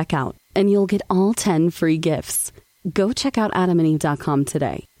 at checkout, and you'll get all 10 free gifts. Go check out AdamandEve.com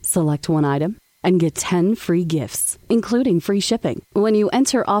today. Select one item and get 10 free gifts, including free shipping, when you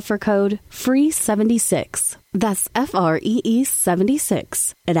enter offer code FREE76. That's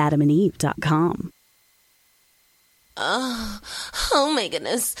FREE76 at AdamandEve.com. Oh my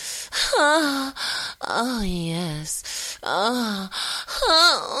goodness. Oh yes.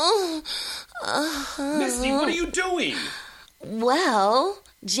 Misty, what are you doing? Well,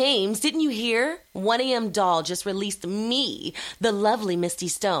 James, didn't you hear? 1AM Doll just released me, the lovely Misty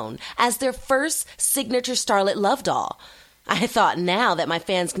Stone, as their first signature Starlet Love doll. I thought now that my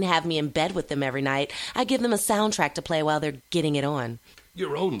fans can have me in bed with them every night, I give them a soundtrack to play while they're getting it on.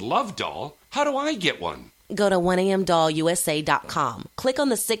 Your own love doll? How do I get one? Go to 1amdollusa.com. Click on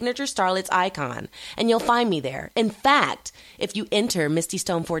the Signature Starlets icon, and you'll find me there. In fact, if you enter Misty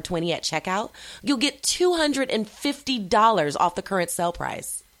Stone 420 at checkout, you'll get $250 off the current sale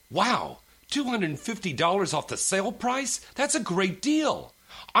price. Wow, $250 off the sale price? That's a great deal.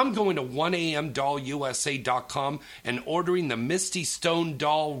 I'm going to 1amdollusa.com and ordering the Misty Stone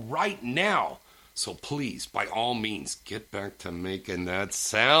doll right now. So please, by all means, get back to making that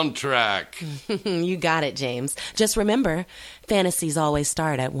soundtrack. You got it, James. Just remember, fantasies always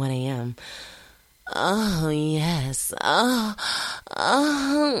start at 1 a.m. Oh, yes. Oh.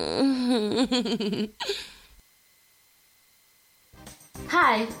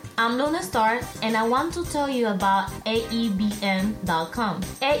 Hi, I'm Luna Star, and I want to tell you about AEBN.com.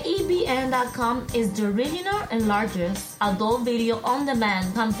 AEBN.com is the original and largest adult video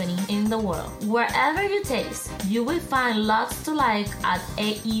on-demand company in the world. Wherever you taste, you will find lots to like at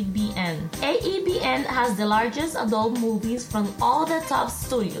AEBN. AEBN has the largest adult movies from all the top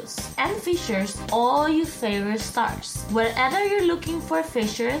studios and features all your favorite stars. Wherever you're looking for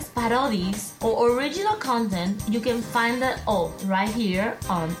features, parodies, or original content, you can find it all right here here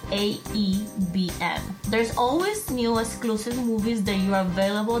on AEBN. There's always new exclusive movies that are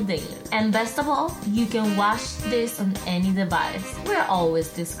available daily. And best of all, you can watch this on any device. We're always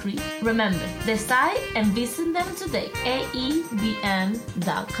discreet. Remember, decide and visit them today.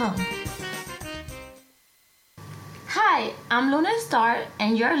 AEBN.com. Hi, I'm Luna Star,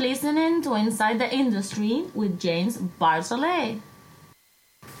 and you're listening to Inside the Industry with James Bartolet.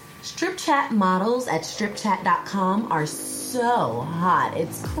 Strip chat models at stripchat.com are so hot.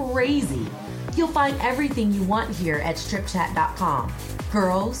 It's crazy. You'll find everything you want here at stripchat.com.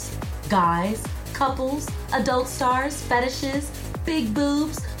 Girls, guys, couples, adult stars, fetishes, big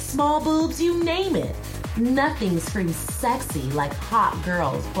boobs, small boobs, you name it. Nothing screams sexy like hot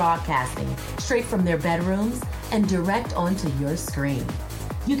girls broadcasting straight from their bedrooms and direct onto your screen.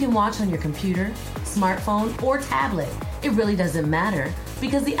 You can watch on your computer, smartphone, or tablet. It really doesn't matter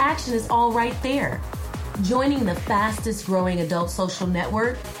because the action is all right there. Joining the fastest growing adult social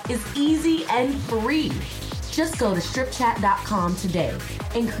network is easy and free. Just go to stripchat.com today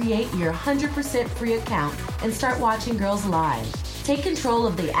and create your 100% free account and start watching girls live. Take control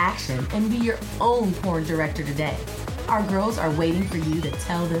of the action and be your own porn director today. Our girls are waiting for you to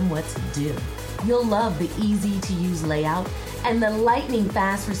tell them what to do. You'll love the easy-to-use layout and the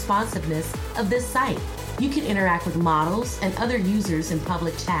lightning-fast responsiveness of this site. You can interact with models and other users in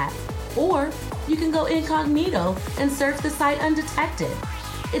public chat, or you can go incognito and surf the site undetected.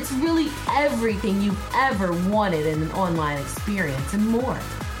 It's really everything you've ever wanted in an online experience and more.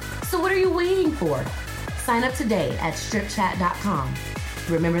 So what are you waiting for? Sign up today at stripchat.com.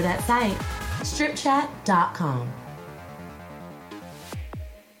 Remember that site, stripchat.com.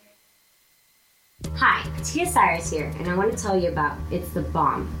 Hi, Tia Cyrus here, and I want to tell you about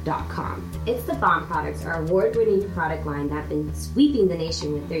It'sTheBomb.com. It's the Bomb products are award-winning product line that have been sweeping the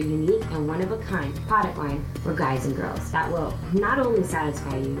nation with their unique and one-of-a-kind product line for guys and girls that will not only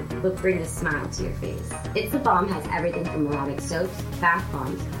satisfy you, but bring a smile to your face. It's the Bomb has everything from erotic soaps, bath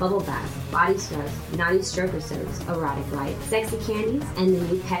bombs, bubble baths, body scrubs, naughty stroker soaps, erotic light, sexy candies, and the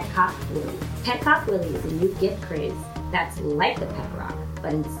new Pet Cock Willy. Pet Cock Willy is a new gift craze that's like the Pet Rock,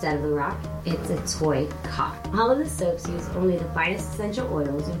 but instead of a rock, it's a toy cock. All of the soaps use only the finest essential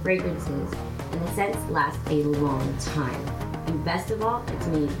oils and fragrances, and the scents last a long time. And best of all, it's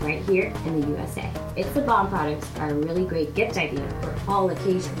made right here in the USA. It's the Bomb products are a really great gift idea for all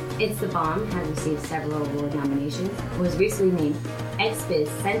occasions. It's the Bomb has received several award nominations, was recently named XBiz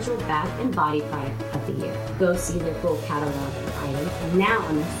Central Bath and Body Product of the Year. Go see their full catalog of items now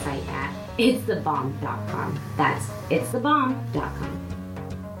on the site at It'sTheBomb.com. That's It'sTheBomb.com.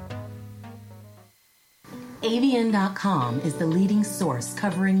 AVN.com is the leading source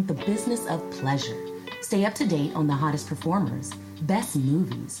covering the business of pleasure. Stay up to date on the hottest performers, best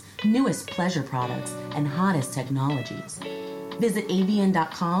movies, newest pleasure products, and hottest technologies. Visit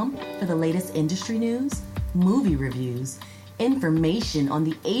AVN.com for the latest industry news, movie reviews, information on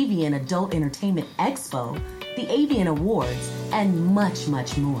the AVN Adult Entertainment Expo, the AVN Awards, and much,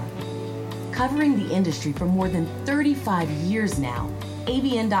 much more. Covering the industry for more than 35 years now,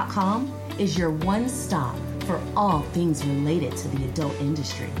 AVN.com is your one stop for all things related to the adult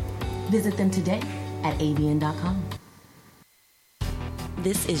industry. Visit them today at avn.com.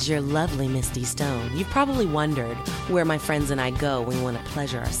 This is your lovely Misty Stone. You've probably wondered where my friends and I go when we want to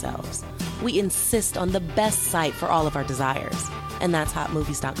pleasure ourselves. We insist on the best site for all of our desires, and that's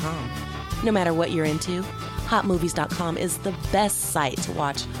hotmovies.com. No matter what you're into, hotmovies.com is the best site to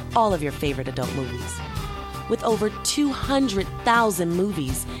watch all of your favorite adult movies. With over 200,000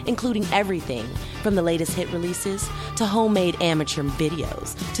 movies, including everything from the latest hit releases to homemade amateur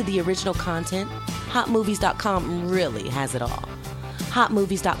videos to the original content, hotmovies.com really has it all.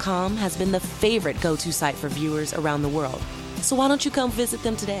 Hotmovies.com has been the favorite go-to site for viewers around the world, so why don't you come visit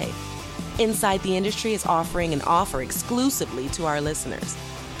them today? Inside the Industry is offering an offer exclusively to our listeners.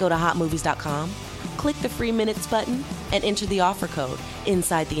 Go to hotmovies.com, click the free minutes button, and enter the offer code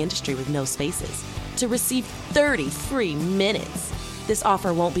Inside the Industry with no spaces to receive 30 free minutes. This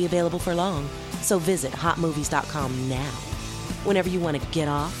offer won't be available for long, so visit hotmovies.com now. Whenever you want to get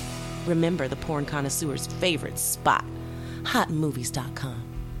off, remember the porn connoisseur's favorite spot, hotmovies.com.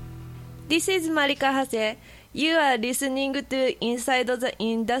 This is Marika Hase. You are listening to Inside the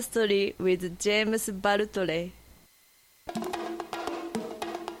Industry with James Bartolet.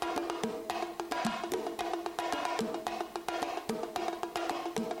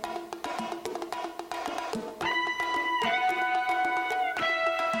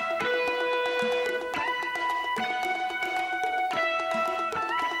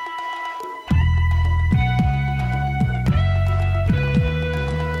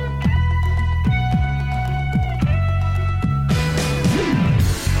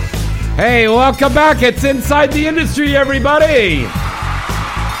 Hey, welcome back. It's Inside the Industry, everybody.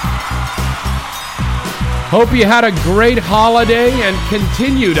 Hope you had a great holiday and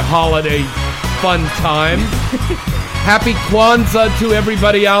continued holiday fun time. Happy Kwanzaa to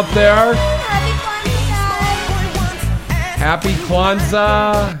everybody out there. Happy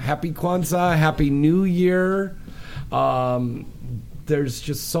Kwanzaa. Happy Kwanzaa. Happy New Year. There's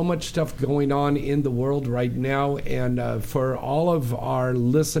just so much stuff going on in the world right now. And for all of our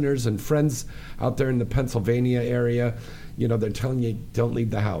listeners and friends out there in the Pennsylvania area, you know, they're telling you don't leave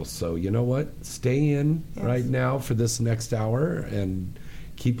the house. So you know what? Stay in right now for this next hour and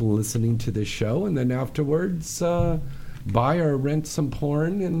keep listening to this show. And then afterwards, buy or rent some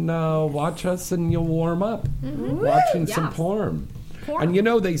porn and watch us and you'll warm up watching some porn. And you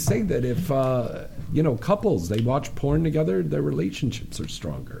know, they say that if... you know, couples, they watch porn together, their relationships are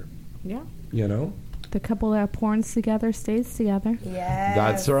stronger. Yeah. You know? The couple that porns together stays together. Yes.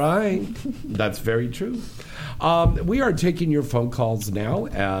 That's right. That's very true. We are taking your phone calls now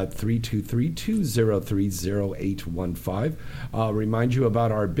at 323-203-0815. Remind you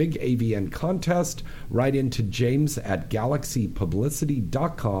about our big AVN contest. Write into James at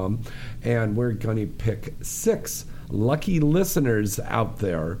galaxypublicity.com, and we're going to pick 6 lucky listeners out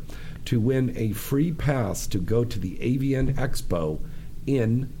there to win a free pass to go to the AVN Expo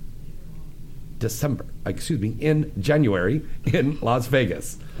in January in Las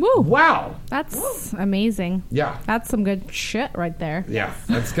Vegas. Woo. Wow. That's amazing. Yeah. That's some good shit right there. Yeah,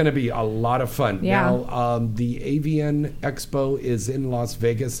 that's going to be a lot of fun. Yeah. Now, the AVN Expo is in Las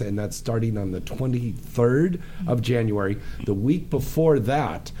Vegas, and that's starting on the 23rd of January. The week before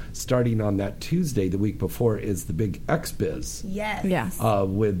that, starting on that Tuesday, the week before, is the big XBiz. Yes. Yes.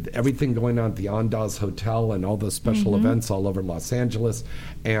 With everything going on at the Andaz Hotel and all the special events all over Los Angeles,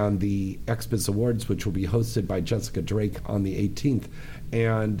 and the XBiz Awards, which will be hosted by Jessica Drake on the 18th.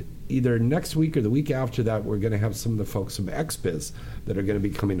 And either next week or the week after that, we're going to have some of the folks from XBiz that are going to be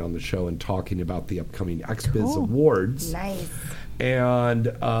coming on the show and talking about the upcoming XBiz Awards. Nice. And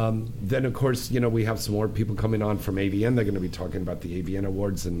then, of course, you know, we have some more people coming on from AVN. They're going to be talking about the AVN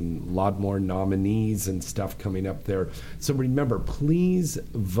Awards and a lot more nominees and stuff coming up there. So remember, please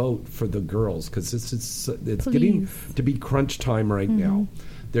vote for the girls, because it's getting to be crunch time right now.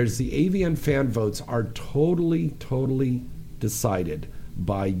 There's the AVN fan votes are totally decided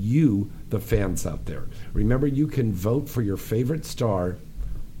by you, the fans out there. Remember, you can vote for your favorite star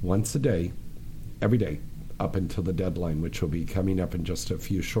once a day, every day, up until the deadline, which will be coming up in just a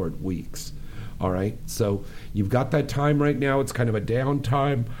few short weeks. All right? So you've got that time right now. It's kind of a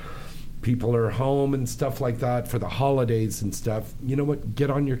downtime. People are home and stuff like that for the holidays and stuff. You know what? Get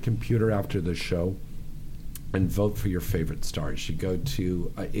on your computer after the show and vote for your favorite stars. You go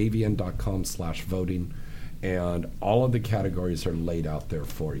to avn.com/voting, and all of the categories are laid out there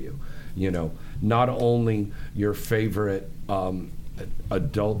for you. You know, not only your favorite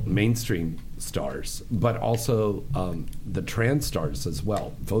adult mainstream stars, but also the trans stars as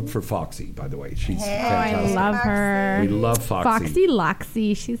well. Vote for Foxy, by the way. She's fantastic. I love her. We love Foxy. Foxy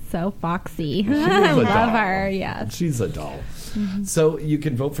Loxy. She's so foxy. She's I a love doll. her, yes. She's a doll. So you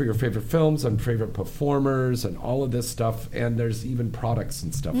can vote for your favorite films and favorite performers and all of this stuff, and there's even products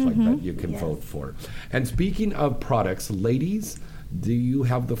and stuff like that you can vote for. And speaking of products, ladies, do you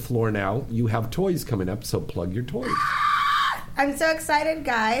have the floor now? You have toys coming up, so plug your toys. I'm so excited,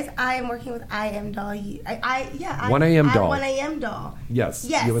 guys. I am working with I Am Doll. 1AM Doll. 1AM Doll. Yes,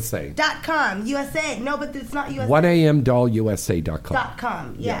 USA. .com, USA. No, but it's not USA. 1amdollusa.com.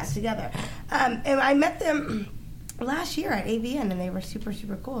 .com, yes, together. And I met them last year at AVN, and they were super,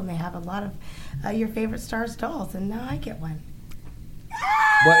 super cool. And they have a lot of your favorite stars dolls, and now I get one.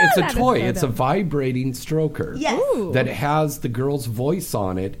 Well, it's a That is toy. so It's a dope. vibrating stroker. Yes. Ooh. That has the girl's voice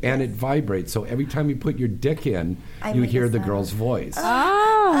on it, and it vibrates. So every time you put your dick in, I you make a hear the sound. girl's voice.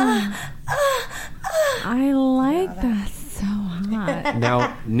 Oh. I like that so hot.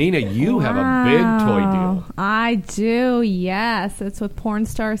 Now, Nina, you have a big toy deal. I do, yes. It's with Porn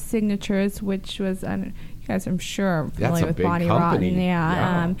Star Signatures, which was, you guys, I'm sure, are That's familiar a with big Bonnie company. Rotten.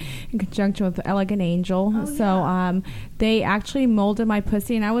 Yeah. In conjunction with Elegant Angel. They actually molded my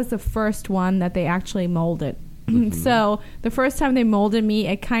pussy, and I was the first one that they actually molded. So the first time they molded me,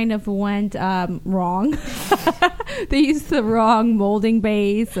 it kind of went wrong. They used the wrong molding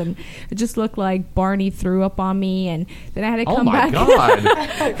base, and it just looked like Barney threw up on me, and then I had to come back. Oh, my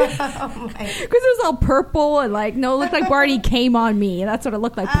God. Because it was all purple and it looked like Barney came on me. That's what it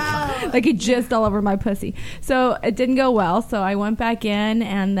looked like. Like he jizzed all over my pussy. So it didn't go well. So I went back in,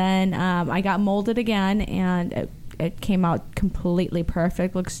 and then I got molded again, and it came out completely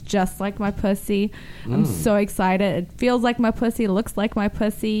perfect. Looks just like my pussy. I'm so excited. It feels like my pussy. Looks like my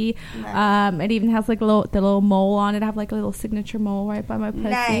pussy. Nice. It even has like the little mole on it. I have like a little signature mole right by my pussy.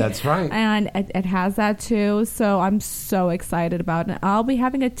 Nice. That's right. And it has that too. So I'm so excited about it. I'll be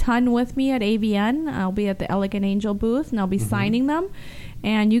having a ton with me at AVN. I'll be at the Elegant Angel booth, and I'll be signing them.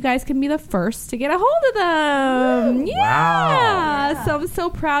 And you guys can be the first to get a hold of them. Woo. Yeah. Wow. So I'm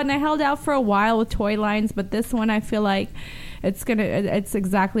so proud. And I held out for a while with toy lines, but this one I feel like it's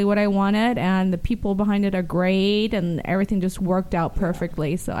exactly what I wanted, and the people behind it are great, and everything just worked out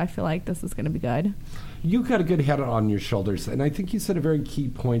perfectly. So I feel like this is going to be good. You got a good head on your shoulders, and I think you said a very key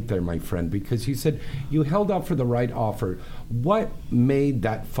point there, my friend, because you said you held out for the right offer. What made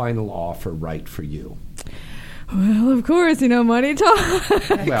that final offer right for you? Well, of course, money talks.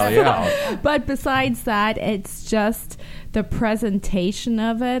 Well, yeah. But besides that, it's just the presentation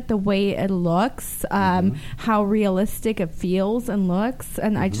of it, the way it looks, how realistic it feels and looks.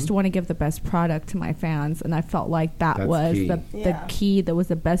 And I just want to give the best product to my fans. And I felt like that's was key. the key. That was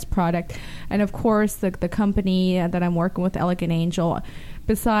the best product. And of course, the company that I'm working with, Elegant Angel,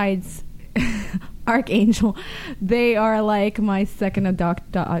 besides Archangel, they are like my second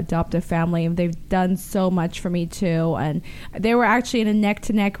adoptive family, and they've done so much for me too. And they were actually in a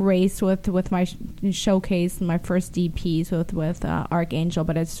neck-to-neck race with my showcase, my first DPs with Archangel,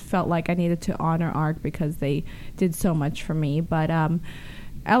 but I just felt like I needed to honor Arc because they did so much for me. But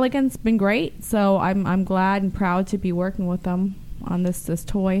Elegant's been great, so I'm glad and proud to be working with them on this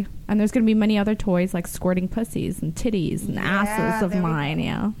toy. And there's going to be many other toys like squirting pussies and titties and asses of mine.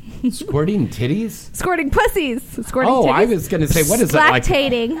 Yeah. Squirting titties? Squirting pussies. Squirting titties. I was going to say, what is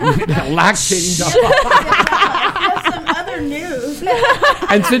Lactating. it like? Lactating. That's some other news.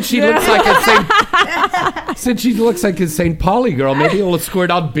 And since she looks like a St. Pauli girl, maybe it'll squirt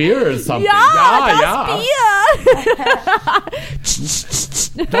out beer or something. Yeah.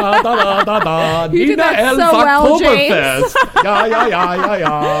 Da, da, da, da, da. You did Nina that L's so well, James. Oktoberfest.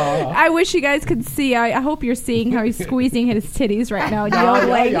 Yeah. I wish you guys could see. I hope you're seeing how he's squeezing his titties right now.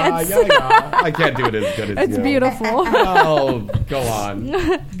 Yeah. I can't do it as good as It's you. beautiful. Oh, go on.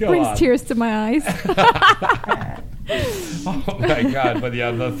 Brings tears to my eyes. Oh my God! But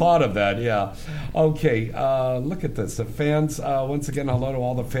yeah, the thought of that. Yeah. Okay. Look at this. The fans. Once again, hello to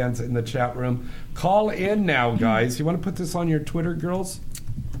all the fans in the chat room. Call in now, guys. You want to put this on your Twitter, girls?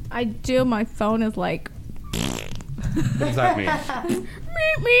 I do. My phone is like. What does that mean?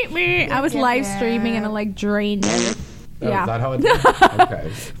 Me. I was live streaming and it drained it. Yeah. Is that how it did?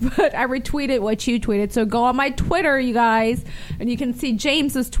 Okay. But I retweeted what you tweeted. So go on my Twitter, you guys, and you can see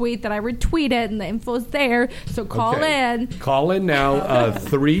James's tweet that I retweeted, and the info's there. So call in. Call in now,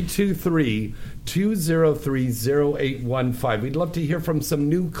 323 203-0815. We'd love to hear from some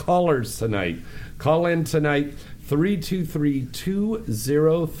new callers tonight. Call in tonight,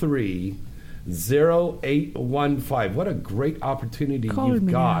 323-203-0815. What a great opportunity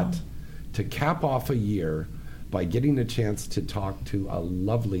you've got to cap off a year by getting a chance to talk to a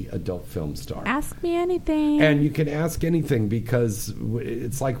lovely adult film star. Ask me anything. And you can ask anything because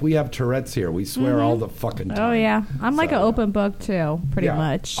it's like we have Tourette's here. We swear all the fucking time. Oh, yeah. I'm like an open book, too, pretty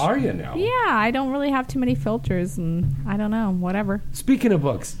much. Are you now? Yeah, I don't really have too many filters, and I don't know, whatever. Speaking of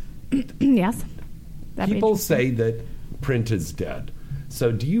books. Yes. People say that print is dead.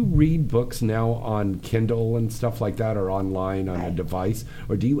 So do you read books now on Kindle and stuff like that, or online on a device?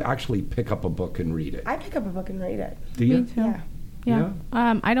 Or do you actually pick up a book and read it? I pick up a book and read it. Do you? Me too. Yeah.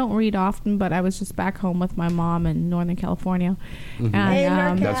 I don't read often, but I was just back home with my mom in Northern California. Mm-hmm.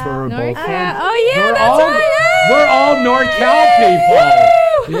 And that's where we're both from. Oh, yeah, that's right. We're all NorCal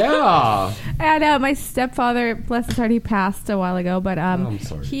people. Yeah. And my stepfather, bless his heart, he passed a while ago, but I'm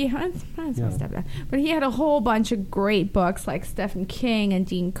sorry. my stepdad. But he had a whole bunch of great books like Stephen King and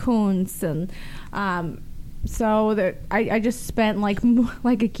Dean Koontz, and so that I just spent like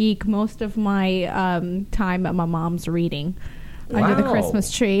a geek most of my time at my mom's reading. Under the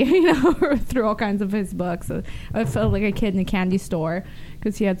Christmas tree, through all kinds of his books. So I felt like a kid in a candy store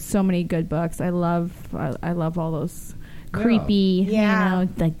because he had so many good books. I love all those creepy,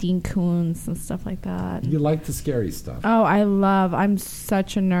 like Dean Koontz and stuff like that. You like the scary stuff. Oh, I'm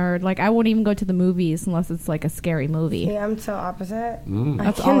such a nerd. Like, I won't even go to the movies unless it's like a scary movie. See, I'm so opposite.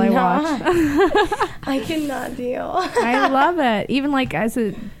 That's all I watch. I cannot deal. I love it. Even like as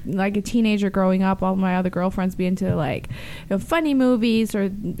a teenager growing up, all my other girlfriends be into like funny movies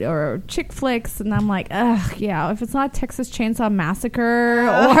or chick flicks, and I'm like, ugh, yeah. If it's not Texas Chainsaw Massacre or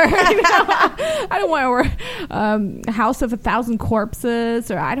I don't want House of 1,000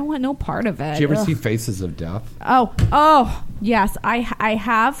 Corpses, or I don't want no part of it. Did you ever see Faces of Death? Oh, yes, I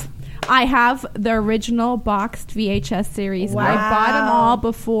have. I have the original boxed VHS series. Wow. I bought them all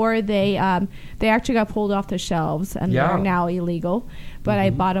before they actually got pulled off the shelves and Yeah. they're now illegal. But I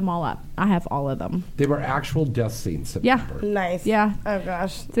bought them all up. I have all of them. They were actual death scenes. Yeah. Nice. Yeah. Oh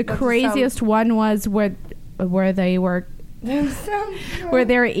gosh. The craziest one was where they were where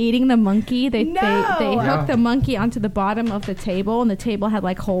they were eating the monkey. They hooked the monkey onto the bottom of the table, and the table had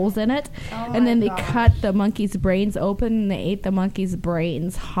like holes in it. And then they cut the monkey's brains open, and they ate the monkey's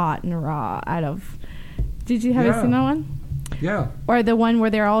brains hot and raw out of. Did you have you seen that one? Yeah. Or the one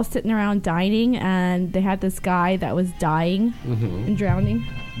where they're all sitting around dining, and they had this guy that was dying and drowning.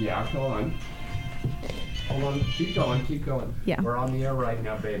 Yeah, go on. Hold on. Keep going. Yeah. We're on the air right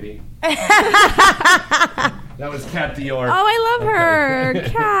now, baby. That was Kat Dior. Oh, I love her.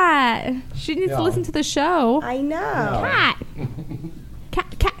 Kat. She needs to listen to the show. I know.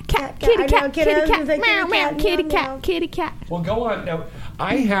 Cat. Cat. Kitty cat. Meow, meow. Kitty cat. Well, go on. Now,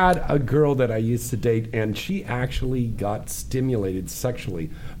 I had a girl that I used to date, and she actually got stimulated sexually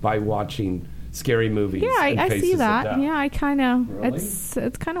by watching scary movies. Yeah, and I see Faces of that. Death. Yeah, I kind of. Really?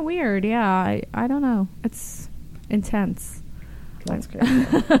 It's kind of weird. Yeah, I don't know. It's intense. That's great.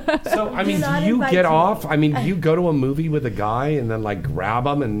 So, I mean, do you get off? I mean, do you go to a movie with a guy and then, like, grab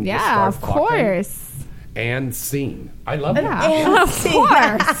him and just start of fucking? course. And scene. I love that. Yeah, of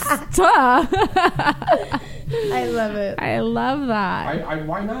course. Duh. I love it. I love that.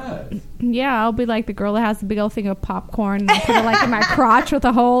 Why not? Yeah, I'll be like the girl that has the big old thing of popcorn and I'll put it like in my crotch with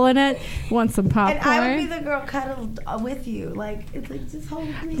a hole in it. Want some popcorn? And I would be the girl cuddled with you. Like, it's like, just hold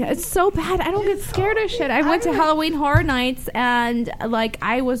me. Yeah, it's so bad. I don't get scared of shit. I went to Halloween Horror Nights and like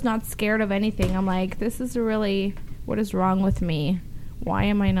I was not scared of anything. I'm like, this is really, what is wrong with me? Why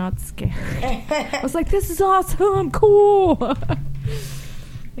am I not scared? I was like, this is awesome, cool.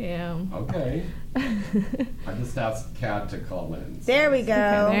 Yeah. Okay. I just asked Kat to call in. There we go.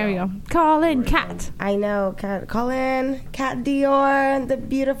 Okay, there we go. Call in, Kat. I know, Kat. Call in, Kat Dior, the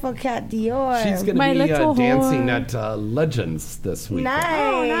beautiful Kat Dior. She's going to be dancing at Legends this week. Nice.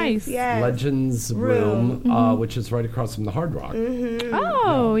 Oh, nice. Yes. Legends Room, which is right across from the Hard Rock. Mm-hmm.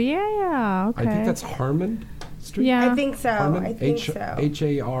 Oh, yeah. Okay. I think that's Harmon Street. Yeah. I think so. Harmon? I think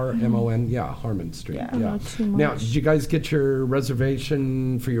so. Harmon. Yeah, Harmon Street. Yeah. I don't know too much. Now, did you guys get your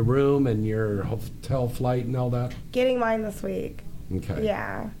reservation for your room and your hotel flight and all that? Getting mine this week. Okay.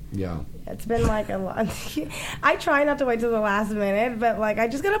 Yeah. Yeah. It's been like a lot. I try not to wait till the last minute, but like I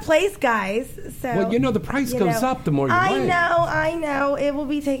just got a place, guys. So Well, you know, the price goes up the more you wait. I know. It will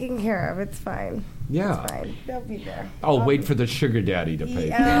be taken care of. It's fine. Yeah. It's fine. They'll be there. Wait for the sugar daddy to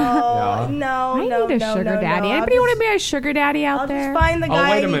pay. Oh, no, I need a sugar daddy. Anybody want to be a sugar daddy out there? I'll just find the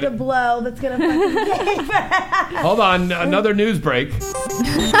guy wait a I need to minute. blow that's going to fucking pay. Hold on, another news break.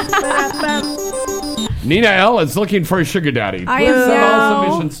 Nina L is looking for a sugar daddy. I Please am send all now.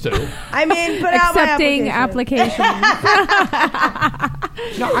 submissions to. I'm in, put out my Accepting application.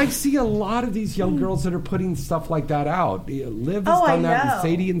 applications. Now, I see a lot of these young girls that are putting stuff like that out. Liv has Oh, I done that, know. and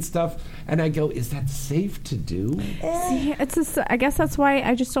Sadie and stuff. And I go, is that safe to do? See, I guess that's why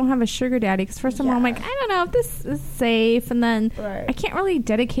I just don't have a sugar daddy. Because first of all, I'm like, I don't know if this is safe, and then I can't really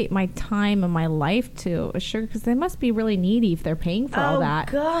dedicate my time and my life to a sugar because they must be really needy if they're paying for all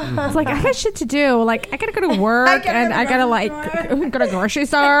that. God. It's like I got shit to do. Like I gotta go to work, and I gotta like go to grocery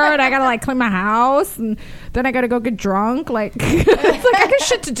store, and I gotta like clean my house, and then I gotta go get drunk. Like it's like I got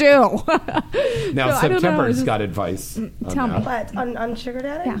shit to do. Now, So, I don't know, September's just- got advice. tell me. What, on sugar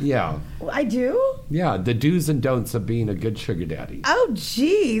daddy? Yeah. I do? Yeah, the do's and don'ts of being a good sugar daddy. Oh,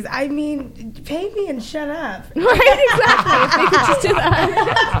 jeez. I mean, pay me and shut up. Right, exactly. If they could just do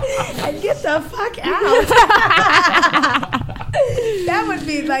that. And get the fuck out. That would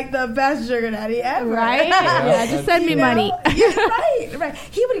be like the best sugar daddy ever. Right? Yeah, just send me money. Yeah, right.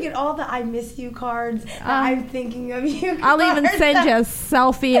 He would get all the I miss you cards. The I'm thinking of you cards. I'll even send you a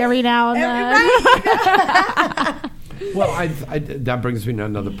selfie every now and then. Well, that brings me to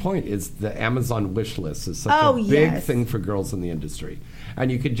another point, is the Amazon wish list is such Oh, a big yes. thing for girls in the industry.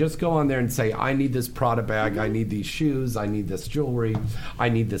 And you could just go on there and say, I need this Prada bag, I need these shoes, I need this jewelry, I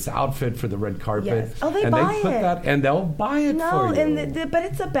need this outfit for the red carpet. Yes. Oh, they and buy they put it. that, and they'll buy it No, for you. and but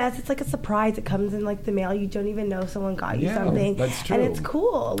it's the best. It's like a surprise. It comes in like the mail. You don't even know someone got you Yeah, something. that's true. And it's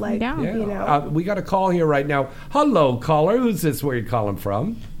cool. Like, Yeah. you know. We got a call here right now. Hello, caller. Who's this? Where you calling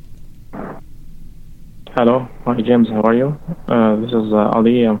from? Hello. Hi, James. How are you? This is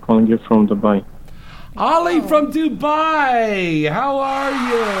Ali. I'm calling you from Dubai. Ollie from Dubai. How are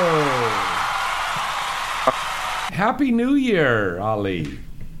you? Happy New Year, Ali.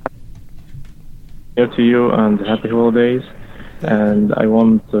 Here to you and happy holidays. And I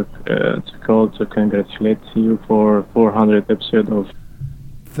want to call to congratulate you for 400 episode of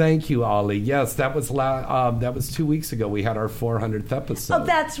Thank you, Ollie. Yes, that was that was 2 weeks ago. We had our 400th episode. Oh,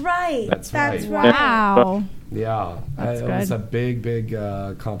 that's right. That's right. Wow. Yeah, That's it was good. a big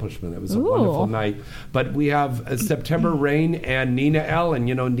accomplishment. It was a Ooh. wonderful night. But we have September Rain and Nina L. And,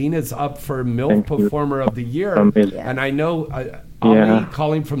 Nina's up for MILF Thank you. Performer of the Year. Amazing. And I know Ali, Yeah.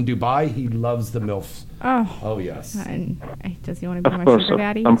 calling from Dubai, he loves the MILFs. Oh, yes. Does he want to be Of my course. sugar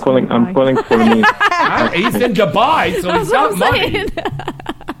daddy? I'm calling for me. He's in Dubai, so he's got money.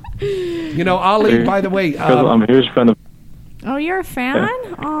 Ali, by the way. Because I'm a huge fan of. Oh, you're a fan?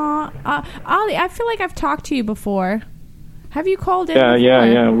 Ali, I feel like I've talked to you before. Have you called in before?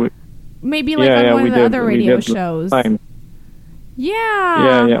 Yeah. Maybe like on one of the other radio shows. Time.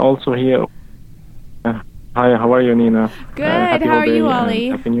 Yeah. Yeah. Also here. Hi, how are you, Nina? Good. Happy How are you, holiday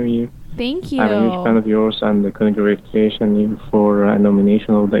and Ali? Happy New Year. Thank you. I'm a huge fan of yours, and congratulations you for a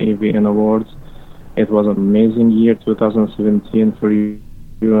nomination of the AVN Awards. It was an amazing year, 2017 for you,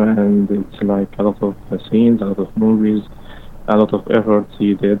 and it's like a lot of scenes, a lot of movies, a lot of efforts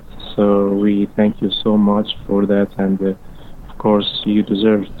you did. So we thank you so much for that, and of course you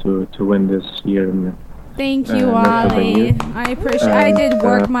deserve to win this year. Thank you, National Ali. Year. I appreciate. I did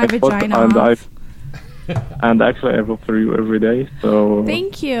work my vagina off. And actually, I vote for you every day. So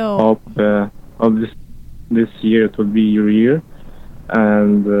Thank you. Hope this year it will be your year,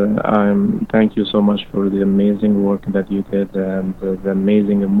 and thank you so much for the amazing work that you did and the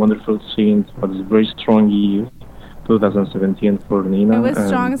amazing and wonderful scenes. It was a very strong year, 2017 for Nina. It was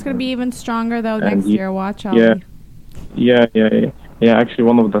strong. and, It's going to be even stronger though and next you- year. Watch, Ali. Yeah. Actually,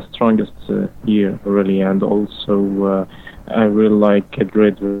 one of the strongest year really, and also I really like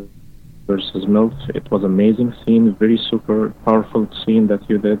Dread versus MILF. It was amazing scene, very super powerful scene that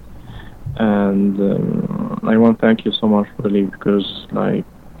you did, and I want to thank you so much really, because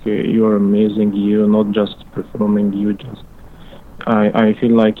you are amazing. You're not just performing, you just I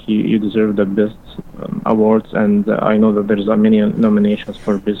feel like you deserve the best awards, and I know that there's many nominations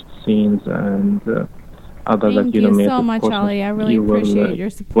for best scenes and other Thank that you you nominated. so Of much, course, Ali. I really you will, appreciate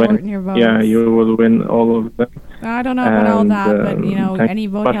your support win. and your votes. Yeah, you will win all of them. I don't know about all that, but thank any you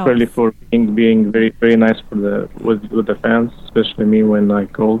vote particularly helps. for being very very nice with the fans, especially me when I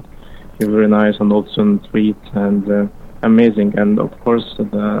called. You're very nice and also sweet and amazing. And of course,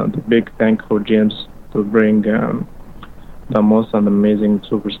 the big thank for James to bring the most and amazing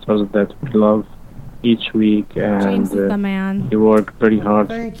superstars that we love each week. And James is the man. He worked very hard.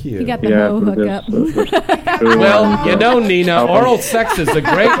 Thank you. He got the hoe hookup. Well, Nina, oral sex is a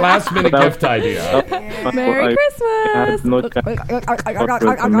great last-minute gift idea. Merry Christmas!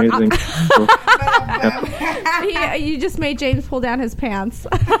 Amazing. You just made James pull down his pants.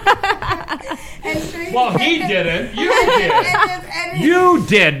 Well, he didn't. You did. You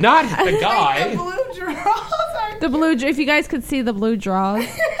did, not the guy. The blue. If you guys could see the blue draws,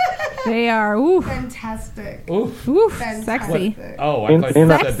 they are Fantastic. Oof, sexy. Oh, I thought you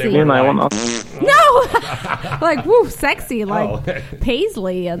said they were like... No, like woo, sexy, like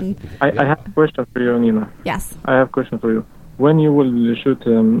paisley and. I have a question for you, Nina. Yes. I have a question for you. When you will shoot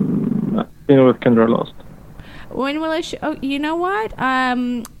Scene with Kendra Lost? When will I? Oh, you know what?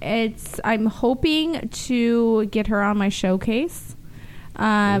 I'm hoping to get her on my showcase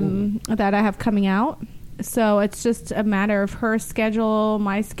that I have coming out. So it's just a matter of her schedule,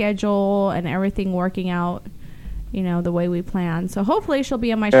 my schedule, and everything working out, the way we plan. So hopefully she'll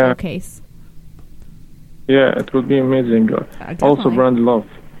be on my showcase. Yeah, it will be amazing. Also, Brandy Love.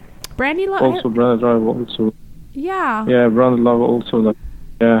 Brandy Love. Also, Brandy Love. Also. Yeah. Yeah, Brandy Love also.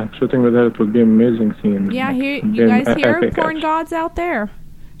 Shooting with her, it would be amazing scene. Yeah, you guys hear porn gods out there?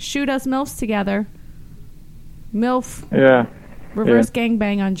 Shoot us MILFs together. MILF. Yeah. Reverse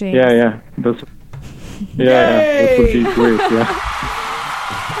gangbang on James. Yeah. That's. Yeah, that would be great. Yeah.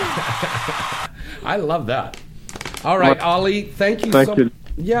 I love that. All right, Ali, thank you so much.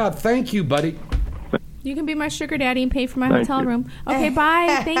 Yeah, thank you, buddy. You can be my sugar daddy and pay for my Thank hotel you. room. Okay,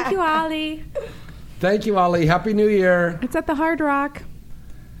 bye. Thank you, Ali. Thank you, Ali. Happy New Year. It's at the Hard Rock.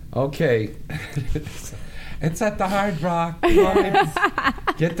 Okay. It's at the Hard Rock. Guys.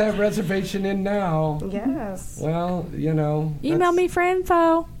 Get that reservation in now. Yes. Well, Email me for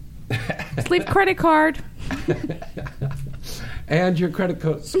info. Just leave credit card. And your credit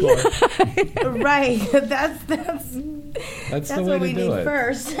score. Right. That's the way what to we do need it.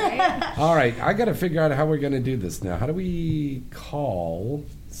 first. All right, I got to figure out how we're going to do this now. How do we call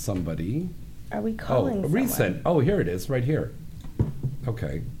somebody? Are we calling someone? Recent. Oh, here it is, right here.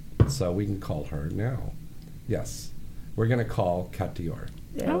 Okay, so we can call her now. Yes, we're going to call Kat Dior.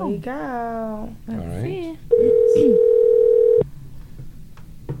 There we go. All right.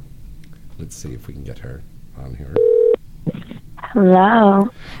 Let's see if we can get her on here. Hello.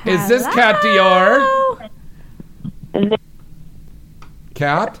 Is this Kat Dior?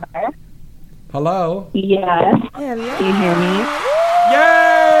 Kat? Hello? Yes. Can you hear me?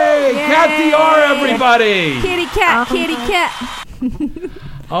 Yay! Kat Dior, everybody! Kitty cat, kitty cat.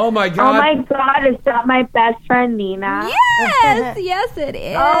 Oh my Oh God! my God! Is that my best friend Nina? Yes, yes, it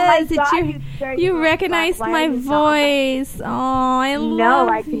is. Oh my Did God! you recognized my voice. Oh, I love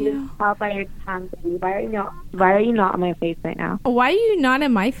I can just tell by your tongue. Why are you not on my face right now? Why are you not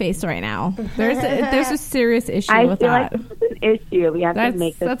in my face right now? There's a serious issue I with feel that. like this is an issue. We have to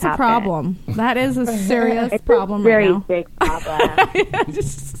make this That's happen. a problem. That is a serious problem very right now. big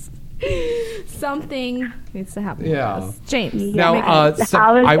problem. Something needs to happen. Yeah. With us. James. Now,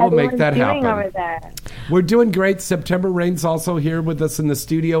 I will make that happen. Over there? We're doing great. September Rain's also here with us in the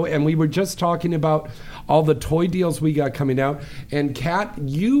studio, and we were just talking about all the toy deals we got coming out. And Kat,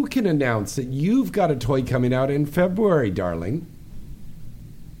 you can announce that you've got a toy coming out in February, darling.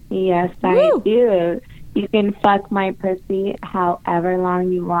 Yes, I do. You can fuck my pussy however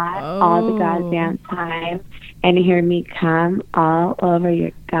long you want, all the goddamn time, and hear me come all over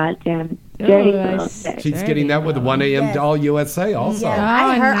your goddamn dirty little dick. She's getting that with 1 a.m. Doll USA also. Yeah,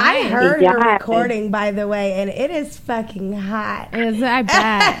 I heard Yeah. her recording, by the way, and it is fucking hot. I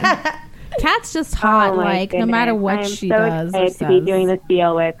bet. Kat's just hot, Oh my like, no matter goodness. what I'm she so does or excited to be says. doing this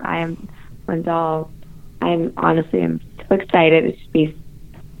deal with I'm so excited. It should be.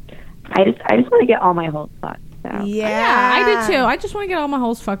 I just want to get all my holes fucked. So. Yeah, I do too. I just want to get all my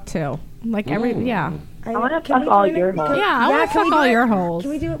holes fucked too. Like I want to fuck all your holes. Yeah, I want to fuck all your holes.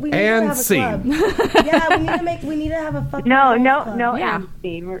 Can we do it? We need And to have a club. Yeah, we need to have a fucking No, club. yeah.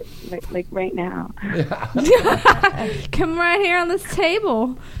 Scene. We're like right now. Come right here on this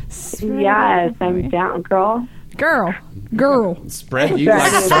table. Yes, I'm down, girl. Girl. Spread you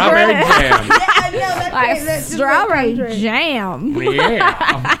like strawberry jam. Like strawberry jam.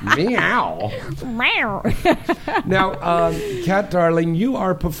 Meow. Meow. Now, Kat, darling, you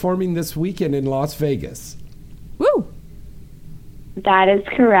are performing this weekend in Las Vegas. Woo! That is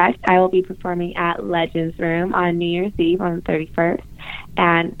correct. I will be performing at Legends Room on New Year's Eve on the 31st.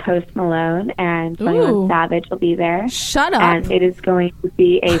 And Post Malone and 21 Savage will be there. Shut up. And it is going to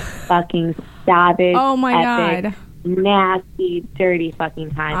be a fucking savage, Oh my epic, God. nasty, dirty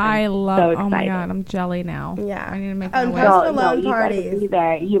fucking time. I I'm love. so Oh my excited. God, I'm jelly now. Yeah, I need to make my way. Girl, no, you better be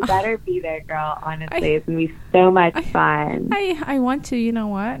there. You better be there, girl. Honestly, it's gonna be so much fun. I want to. You know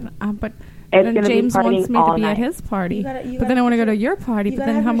what? But It's then gonna be James wants partying me to all be night. at his party. You But gotta then I want to go have to your party. you But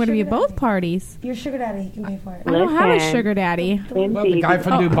gotta then have I'm your going to be at sugar both daddy. parties. Your sugar daddy, he can pay for it. I don't have a Listen. sugar daddy. Well, the guy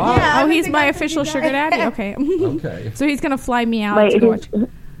from Dubai. Oh, he's my official sugar daddy? Okay. Okay. So he's going to fly me out Wait, to go watch.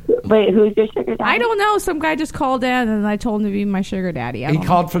 who's your sugar daddy? I don't know. Some guy just called in and I told him to be my sugar daddy. He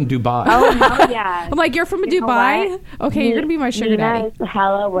called from Dubai. Oh, hell yeah. I'm like, you're from You know Dubai? what? Okay, you're going to be my sugar Nina daddy. is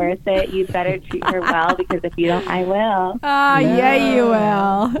hella worth it. You better treat her well because if you don't, I will. Ah, yeah, you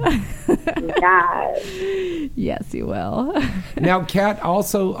will. Yeah. Yes, you will. Now, Kat,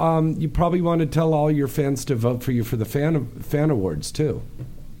 also, you probably want to tell all your fans to vote for you for the fan awards too.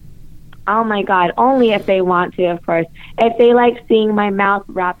 Oh my God! Only if they want to, of course. If they like seeing my mouth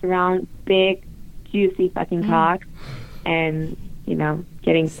wrapped around big, juicy fucking cocks, and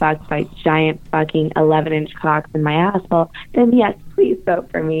getting fucked by giant fucking 11-inch cocks in my asshole, then yes, please vote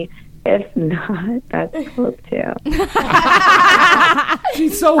for me. If not, that's cool too.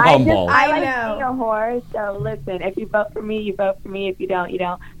 She's so humble. I like being a whore, so listen, if you vote for me, you vote for me. If you don't, you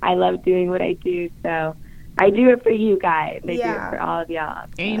don't. I love doing what I do, so I do it for you guys. I do it for all of y'all.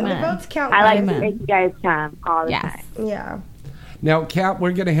 Amen. The votes count. I like Amen. to make you guys come all the time. Yeah. Now, Kat,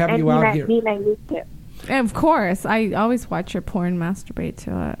 we're going to have And you out here. Nina, you too. And of course, I always watch your porn, masturbate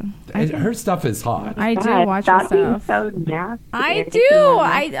to it. Her stuff is hot. I do God, watch her stop being stuff. so nasty. I do.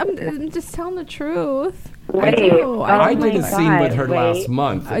 I'm just telling the truth. I do. I did a scene with her last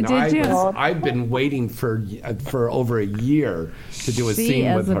month. And Did you? I've been waiting for over a year to do a She scene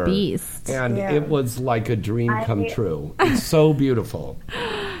is with a her. beast. And Yeah. it was like a dream come true. It's so beautiful.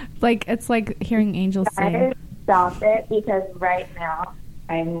 It's like hearing angels sing. Guys, stop it because right now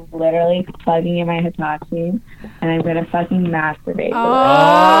I'm literally plugging in my Hitachi and I'm gonna fucking masturbate.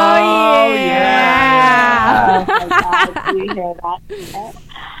 Oh, yeah! Oh my God, do you hear that?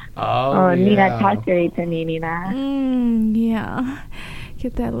 Oh, Nina, yeah. talk dirty to me, Nina. Yeah.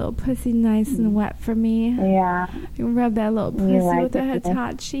 Get that little pussy nice and wet for me. Yeah. You rub that little pussy You like with the it, yeah?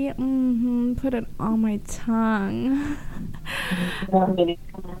 Hitachi. Put it on my tongue.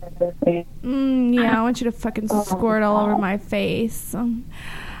 Yeah, I want you to fucking squirt all over my face. All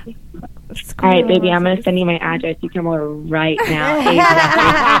right, baby, I'm gonna send you my address. You come over right now.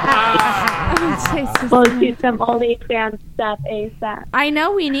 We'll shoot some OnlyFans stuff ASAP. I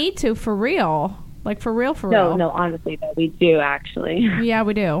know we need to, for real. Like, for real, for real. No, honestly, though, we do, actually. Yeah,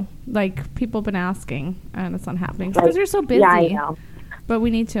 we do. Like, people have been asking, and it's not happening. Because you're so busy. Yeah, I know. But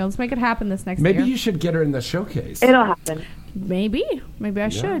we need to. Let's make it happen this next Maybe year. you should get her in the showcase. It'll happen. Maybe I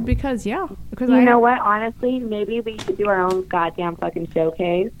should, because because you know what? Honestly, maybe we should do our own goddamn fucking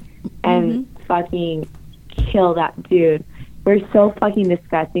showcase and fucking kill that dude. We're so fucking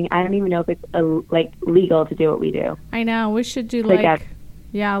disgusting. I don't even know if it's like legal to do what we do. I know. We should do Like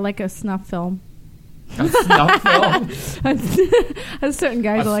like a snuff film. A snuff film? A certain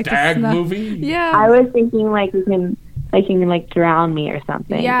guys A are like stag a snuff movie? Yeah. I was thinking like you can drown me or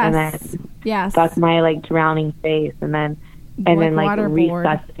something. Yes. And then fuck my like drowning face and then like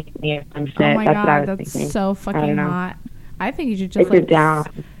resuscitate me or some shit. Oh my That's what I god, was that's thinking. so I fucking don't know. hot. I think you should just Take it down.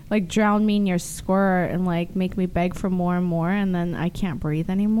 like drown me in your squirt and like make me beg for more and more, and then I can't breathe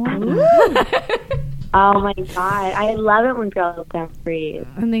anymore. Oh my god, I love it when girls don't breathe.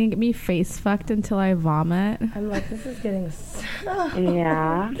 And then get me face fucked until I vomit. I'm like, this is getting so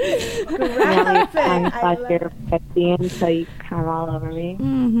Yeah. graphic. Fuck your pussy until you come all over me.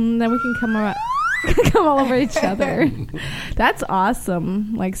 Then we can come all over each other. That's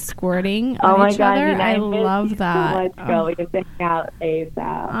awesome. Like squirting Oh on my each god, other. Nina, I miss love you that. So much, girl. We just hang out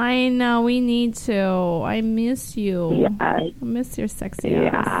ASAP. I know, we need to. I miss you. Yeah. I miss your sexy Yeah,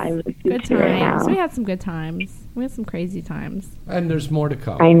 ass. I miss you Good too right times. now. We had some good times. We had some crazy times. And there's more to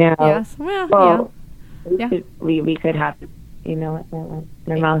come. I know. Yes. Well, we could have. You know what?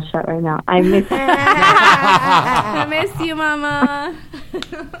 My mouth's shut right now. I miss. I miss you, Mama.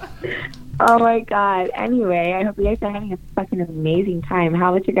 Oh my god. Anyway, I hope you guys are having a fucking amazing time.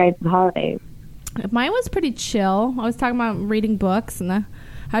 How was your guys' holidays? Mine was pretty chill. I was talking about reading books, and I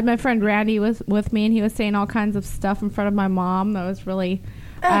had my friend Randy with me, and he was saying all kinds of stuff in front of my mom that was really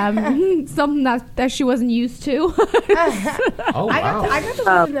something that she wasn't used to. Oh, wow. I got to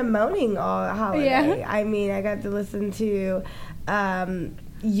listen to moaning all holiday. Yeah. I mean, I got to listen to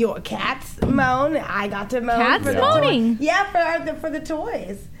your cats moan. I got to moan. Cats for the moaning? toys. Yeah, for the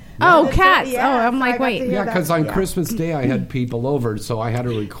toys. Oh, The cats. yeah, Oh, I'm so like, I got wait. to hear Yeah, that. because on Yeah. Christmas Day I had people over, so I had a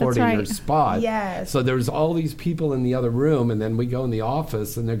recording right. their spot. Yes. So there was all these people in the other room, and then we go in the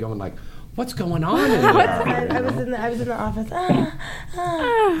office, and they're going like, "What's going on in there?" I was in the office.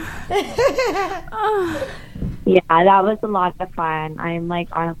 Yeah, that was a lot of fun. I'm like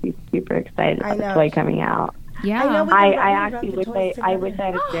honestly super excited about the toy coming out. Yeah. I know we I can actually wrap the wish toys I wish I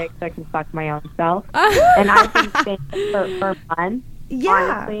had together. a dick so I can fuck my own self. And I've been saying this for months. Yeah.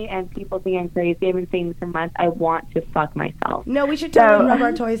 Honestly, and people think I'm crazy. I've been saying this for months. I want to fuck myself. No, we should totally So- rub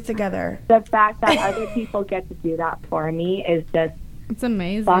our toys together. The fact that other people get to do that for me is just It's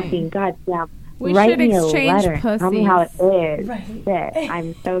amazing. fucking goddamn. We Write should me exchange a letter. Tell me how it is. Right. Shit.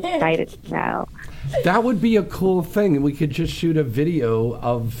 I'm so excited to know. That would be a cool thing, and we could just shoot a video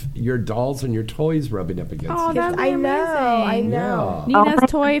of your dolls and your toys rubbing up against Oh, each other. that'd be I know, I amazing. know. Nina's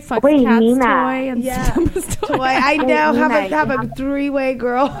toy fucks wait, Cat's Nina. toy and Yeah. September's toy. Toy. I know. Nina, Have a three-way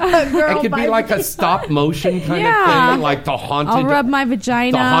girl. It could be like a stop motion kind Yeah. of thing, like the haunted. I'll rub my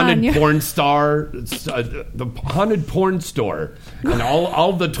vagina the on haunted you. porn star, the haunted porn store, and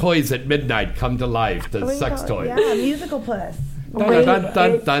all the toys at midnight come to life. The sex toys. Yeah, musical puss. Wait,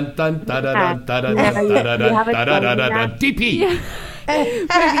 DP.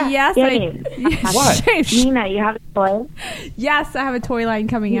 Maybe yes. James. What? Nina, you have a toy? Yes, I have a toy line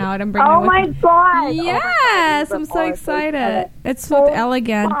coming out. I'm bringing Oh it with my me. god! Yes, I'm so excited. It's with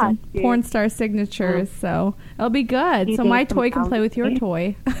Elegant fuck, and dude. Porn Star Signatures, so it'll be good. You So think my some toy can play with your sound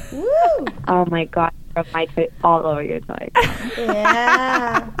toy. Woo! Oh my god! Rub my toy all over your toy.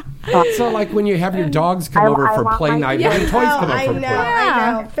 Yeah. So, like when you have your dogs come I over for want play my- night, Yeah. when your toys Oh, come over I for know, play.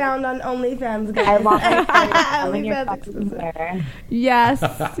 I know. Found on OnlyFans, guys. I want my toy in your OnlyFans fucking exclusive. hair. Yes,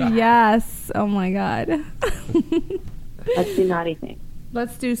 yes. Oh my god. Let's do naughty things.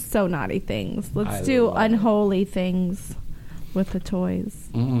 Let's do so naughty things. Let's I do love it. unholy things with the toys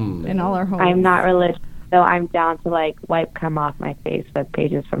in all our homes. I'm not religious, so I'm down to like wipe cum off my face with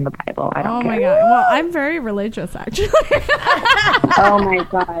pages from the Bible. I don't Oh care. my god. Well, I'm very religious actually. Oh my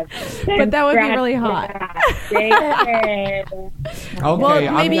god! But that would be really hot. Okay, Well,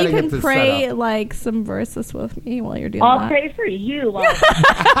 I'm maybe you gonna get can this pray set up. like some verses with me while you're doing I'll that. pray for you.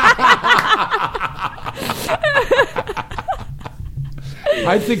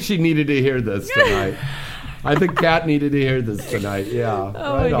 I think she needed to hear this tonight. I think Kat needed to hear this tonight. Yeah.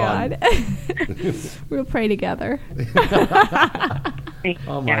 Oh right my on. god. We'll pray together.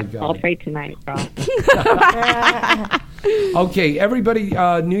 Oh my God. I'll pray tonight, bro. Okay, everybody,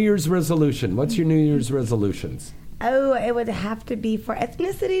 New Year's resolution. What's your New Year's resolutions? Oh, it would have to be for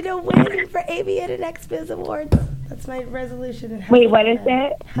ethnicity to win for AVN and XBiz Awards. That's my resolution. Wait, what is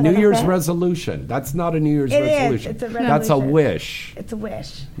it? New Year's resolution. That's not a New Year's It is. resolution. It's a That's a resolution. wish. It's a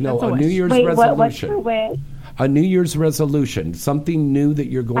wish. No, That's a wish. New Year's Wait, resolution. what's your wish? A New Year's resolution. Something new that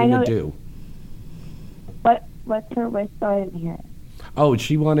you're going to do. What's her wish? So I didn't hear it. Oh,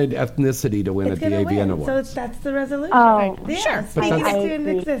 she wanted ethnicity to win It's at the gonna AVN win. Awards. So that's the resolution. Oh, yeah, sure. But Speaking that's- it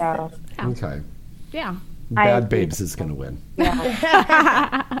into existence. Okay. Yeah. Bad Babes is going to win.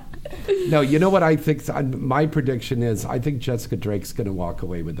 No, you know what I think? My prediction is I think Jessica Drake's going to walk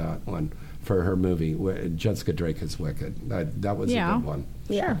away with that one for her movie. Jessica Drake is Wicked. That was a good one.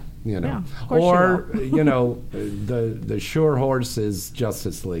 Yeah. You know, Yeah, of course or you know, the sure horse is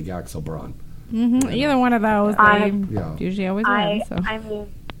Justice League. Axel Braun. Either one of those, I- they usually always win. So. I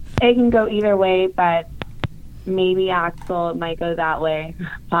mean, it can go either way, but maybe Axel might go that way,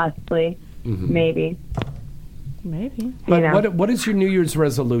 possibly, maybe. Maybe. But You know. what is your New Year's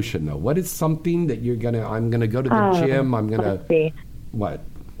resolution though? What is something that you're gonna? I'm gonna go to the gym. I'm gonna. Let's see. What?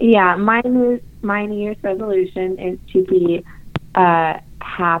 Yeah, my New Year's resolution is to be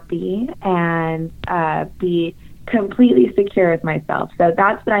happy and be completely secure with myself. So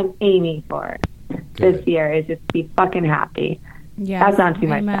that's what I'm aiming for this year, is just be fucking happy. Yeah. That's not too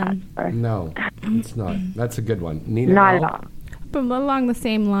much to Amen. ask for. No, it's not. That's a good one. Nina, Not Al? at all. But along the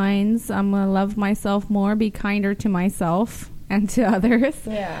same lines, I'm going to love myself more, be kinder to myself and to others.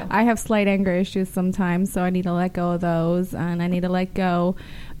 Yeah. I have slight anger issues sometimes, so I need to let go of those. And I need to let go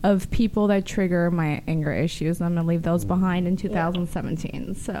of people that trigger my anger issues. I'm going to leave those behind in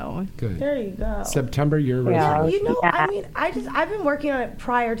 2017. So Good. There you go. September, your Yeah. resolution. You know, I mean, I've been working on it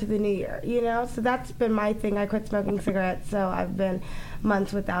prior to the new year, you know, so that's been my thing. I quit smoking cigarettes, so I've been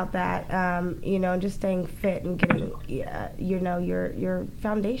months without that, you know, and just staying fit and getting, you know, your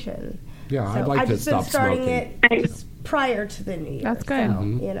foundation. Yeah, So I'd like I've to just been stop starting smoking. it just prior to the new year. That's good. So,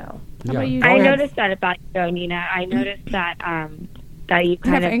 you know. how about you? I Jen? noticed that about you, though, Nina. I noticed that that you've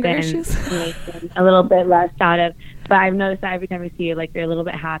have kind of anger been issues? making a little bit less out of. But I've noticed that every time I see you, like, you're a little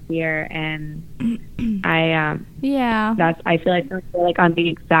bit happier, and I feel like we're like on the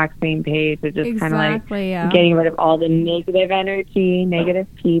exact same page. It's just kind of like Exactly, yeah. getting rid of all the negative energy, negative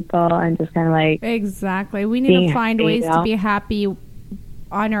people, and just kind of like Exactly. We need being to find happy, ways you to know? be happy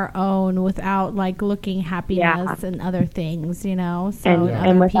on our own without like looking happiness and other things, you know. So and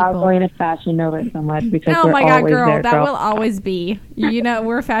other without people. going to Fashion Nova so much, because Oh we're my God, always girl, there, that girl. will always be. You know,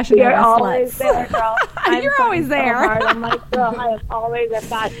 we're Fashion You're Nova always sluts. there, girl. I'm You're always so there. hard. I'm like, girl, I am always at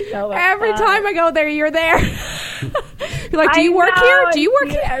Fashion Nova. Every time I go there, you're there. You're like, do you I work know, here? Do I you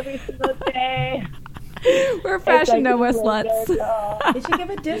work see it here? every single day? We're It's Fashion like, Nova it's sluts. there, girl. They should give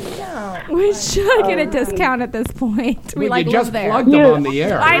a discount. We should get a discount at this point. We Well, like you live just there. plugged them on the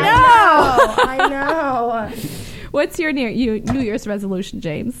air. I know. I know. What's your New Year's resolution,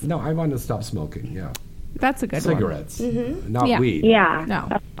 James? No, I want to stop smoking. Yeah, That's a good cigarettes, Mm-hmm. not Yeah. weed. Yeah. No,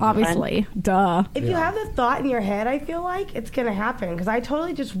 obviously. Duh. If you have the thought in your head, I feel like it's going to happen. Because I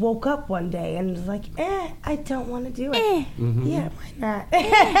totally just woke up one day and was like, I don't want to do it. Yeah, why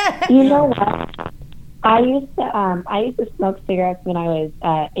not? You know what? I used to smoke cigarettes when I was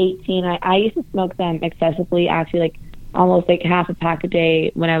 18. I used to smoke them excessively, actually, like almost like half a pack a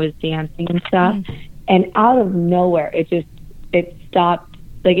day when I was dancing and stuff. And out of nowhere, it stopped.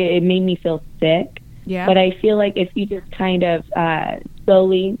 Like it made me feel sick. Yeah. But I feel like if you just kind of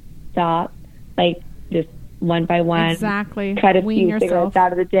slowly stop, like just one by one, Exactly. cut a Wean few yourself. cigarettes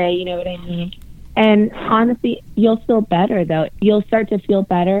out of the day, you know what I mean? And honestly, you'll feel better, though. You'll start to feel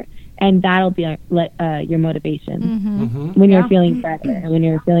better, and that'll be your motivation when you're feeling better and when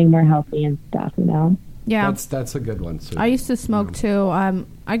you're feeling more healthy and stuff, you know? Yeah. That's a good one, Sue. I used to smoke too.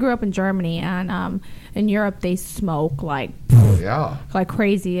 I grew up in Germany, and in Europe they smoke like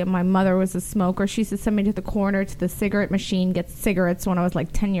crazy. And my mother was a smoker. She used to send me to the corner to the cigarette machine, get cigarettes when I was like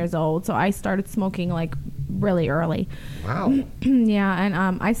 10 years old. So I started smoking like really early. Wow. Yeah, and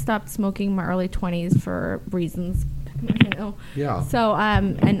I stopped smoking in my early 20s for reasons, you know. Yeah. So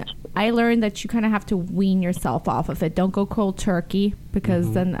and I learned that you kind of have to wean yourself off of it. Don't go cold turkey,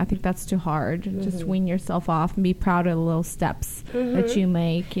 because then I think that's too hard. Just wean yourself off and be proud of the little steps that you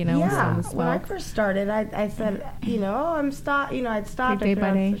make, you know. Yeah, instead of when I smoke. first started, I said, you know, I'd stopped, Day I put by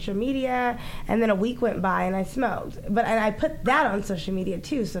it day. on social media, and then a week went by and I smoked. And I put that on social media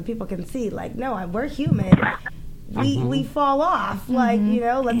too, so people can see, like, no, we're human. We fall off, like, you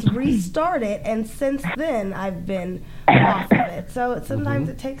know, let's restart it. And since then, I've been off of it. So sometimes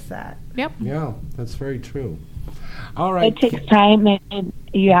it takes that. Yep. Yeah, that's very true. All right. It takes time, and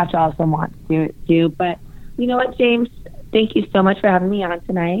you have to also want to do. But you know what, James? thank you so much for having me on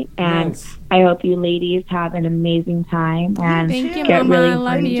tonight. And I hope you ladies have an amazing time. And Thank you, get Mama. really I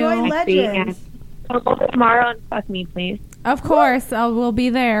love you. Enjoy sexy. Legends. And come over tomorrow and fuck me, please. Of course, we'll be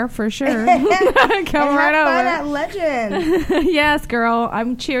there for sure. Come And right have fun over. at Legend. Yes, girl.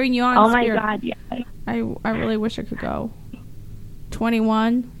 I'm cheering you on. Oh my Spirit. God, yeah. I really wish I could go.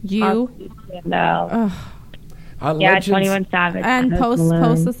 21, you. No. Ugh. Yeah, Legends- 21 Savage. And Post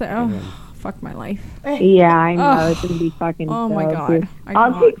post Malone. the fuck my life. Yeah, I know. Ugh. It's going to be fucking Oh my dope, God. dude. I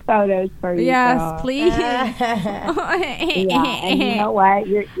I'll know. take photos for you. Yes, girl. please. Yeah, and you know what?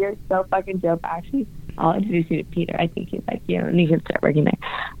 You're so fucking dope. Actually, I'll introduce you to Peter. I think he's like you, and you can start working there.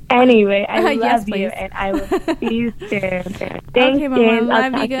 Anyway, I love Yes, you, please. and I will see you soon. Thanks, Okay, Mama. James. I'll Love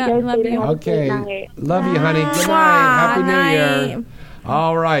you, talk to guys. guys Love later. you. Have a good Okay. night. Love you, honey. Good Mwah. night. Happy New Night. Year.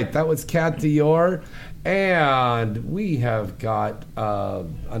 All right. That was Kat Dior. And we have got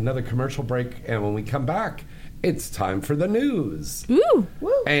another commercial break. And when we come back, it's time for the news. Ooh.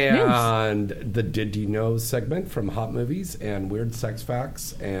 And the Did You Know segment from Hot Movies and Weird Sex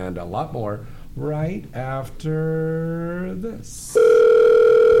Facts and a lot more right after this.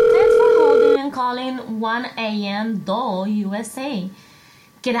 Thanks for holding and calling 1 a.m. Doll USA.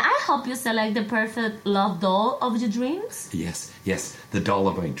 Can I help you select the perfect love doll of your dreams? Yes, the doll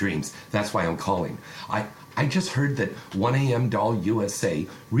of my dreams. That's why I'm calling. I just heard that 1AM Doll USA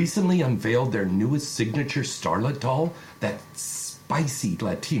recently unveiled their newest signature starlet doll, that spicy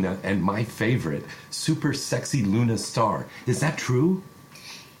Latina and my favorite, super sexy Luna Star. Is that true?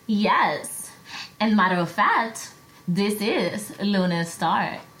 Yes. And matter of fact, this is Luna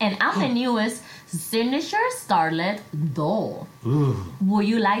Star, and I'm the newest signature starlet doll. Ooh. Would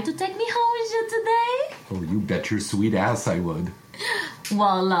you like to take me home with you today? Oh, you bet your sweet ass I would.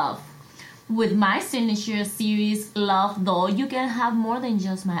 Well, love, with my signature series Love Doll, you can have more than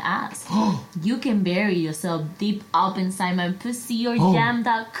just my ass. You can bury yourself deep up inside my pussy or jam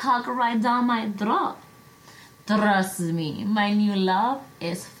that cock right down my throat. Trust me, my new love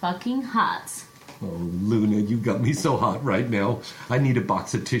is fucking hot. Oh, Luna, you got me so hot right now. I need a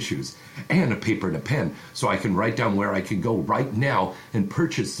box of tissues and a paper and a pen so I can write down where I can go right now and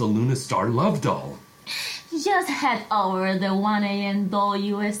purchase the Luna Star Love Doll. Just head over to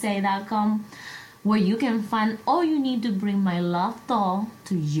 1amdollusa.com where you can find all you need to bring my love doll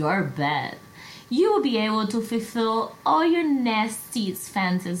to your bed. You will be able to fulfill all your nasty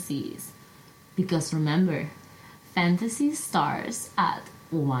fantasies. Because remember, fantasy starts at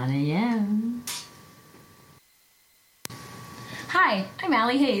 1 a.m. Hi, I'm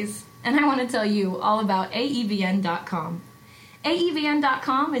Allie Hayes, and I want to tell you all about AEBN.com.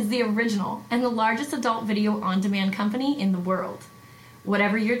 AEBN.com is the original and the largest adult video on-demand company in the world.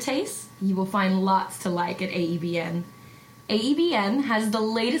 Whatever your taste, you will find lots to like at AEBN. AEBN has the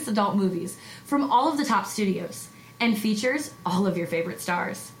latest adult movies from all of the top studios and features all of your favorite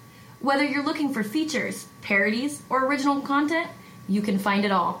stars. Whether you're looking for features, parodies, or original content, you can find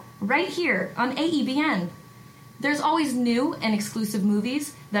it all right here on AEBN. There's always new and exclusive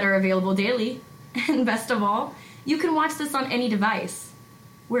movies that are available daily. And best of all, you can watch this on any device.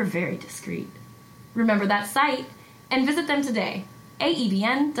 We're very discreet. Remember that site and visit them today,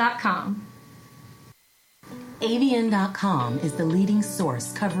 aebn.com. AVN.com is the leading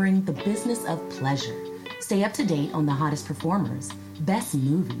source covering the business of pleasure. Stay up to date on the hottest performers, best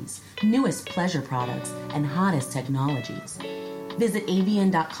movies, newest pleasure products, and hottest technologies. Visit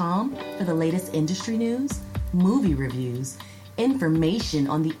AVN.com for the latest industry news, movie reviews, information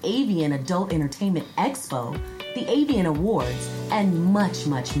on the AVN Adult Entertainment Expo, the AVN Awards, and much,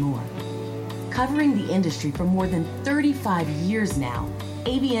 much more. Covering the industry for more than 35 years now,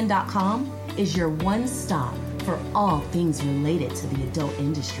 AVN.com is your one stop for all things related to the adult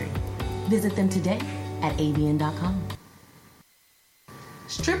industry. Visit them today at AVN.com.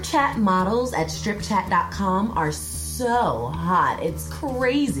 Strip Chat models at StripChat.com are so hot, it's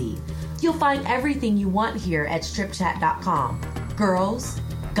crazy. You'll find everything you want here at StripChat.com. Girls,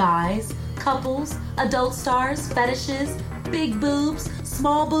 guys, couples, adult stars, fetishes, big boobs,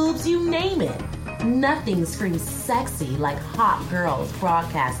 small boobs, you name it. Nothing screams sexy like hot girls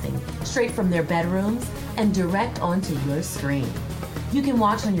broadcasting straight from their bedrooms and direct onto your screen. You can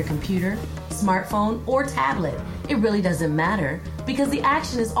watch on your computer, smartphone, or tablet. It really doesn't matter because the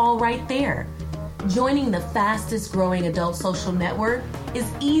action is all right there. Joining the fastest growing adult social network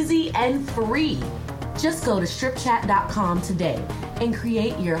is easy and free. Just go to StripChat.com today and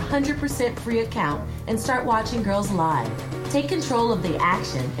create your 100% free account and start watching girls live. Take control of the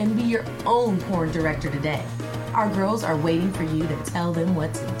action and be your own porn director today. Our girls are waiting for you to tell them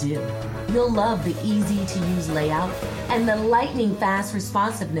what to do. You'll love the easy to use layout and the lightning fast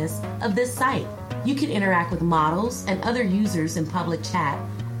responsiveness of this site. You can interact with models and other users in public chat,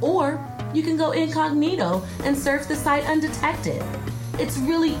 or you can go incognito and surf the site undetected. It's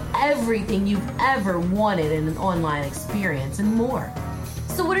really everything you've ever wanted in an online experience and more.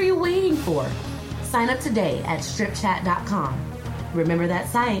 So what are you waiting for? Sign up today at stripchat.com. Remember that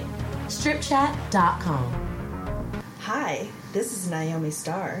site, stripchat.com. Hi, this is Naomi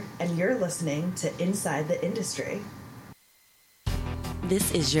Starr, and you're listening to Inside the Industry.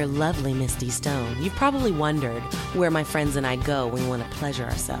 This is your lovely Misty Stone. You've probably wondered where my friends and I go when we want to pleasure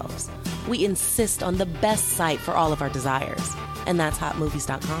ourselves. We insist on the best site for all of our desires, and that's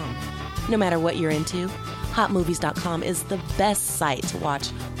hotmovies.com. No matter what you're into, hotmovies.com is the best site to watch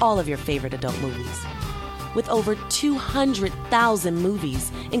all of your favorite adult movies. With over 200,000 movies,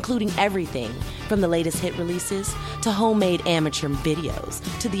 including everything from the latest hit releases to homemade amateur videos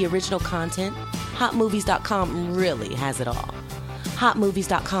to the original content, hotmovies.com really has it all.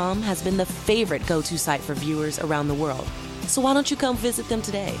 Hotmovies.com has been the favorite go-to site for viewers around the world, so why don't you come visit them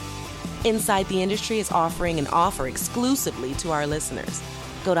today? Inside the Industry is offering an offer exclusively to our listeners.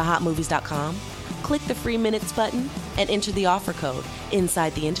 Go to hotmovies.com, click the free minutes button, and enter the offer code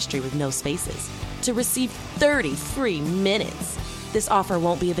Inside the Industry with no spaces to receive 30 free minutes. This offer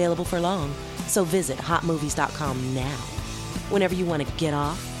won't be available for long, so visit hotmovies.com now. Whenever you want to get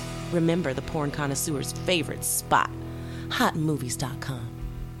off, remember the porn connoisseur's favorite spot, hotmovies.com.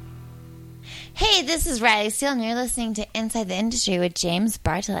 Hey, this is Riley Steele, and you're listening to Inside the Industry with James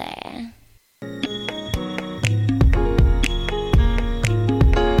Bartolet.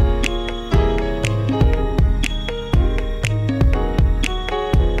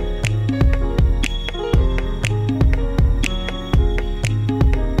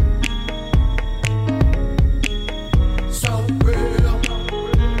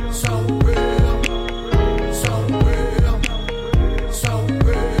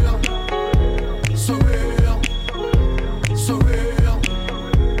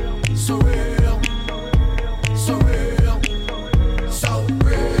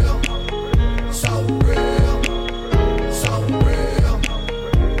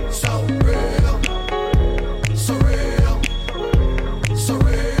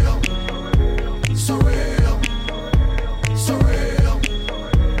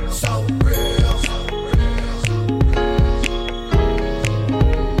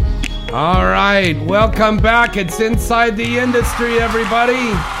 Welcome back. It's Inside the Industry,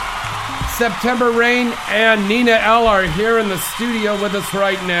 everybody. September Rain and Nina L are here in the studio with us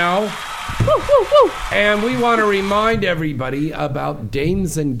right now. Woo, woo, woo. And we want to remind everybody about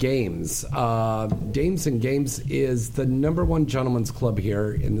Dames and Games. Dames and Games is the #1 gentleman's club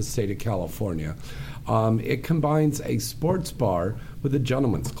here in the state of California. It combines a sports bar with a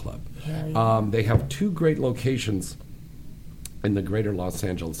gentleman's club. They have 2 great locations in the greater Los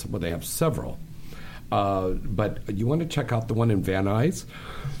Angeles. Well, they have several. But you want to check out the one in Van Nuys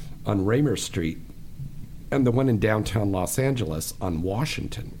on Raymer Street and the one in downtown Los Angeles on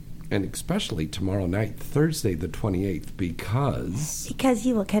Washington. And especially tomorrow night, Thursday the 28th, because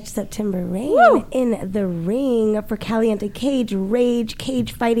you will catch September Rain in the ring for Caliente Cage, rage,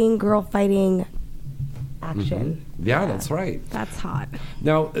 cage fighting, girl fighting action. Mm-hmm. Yeah, that's right. That's hot.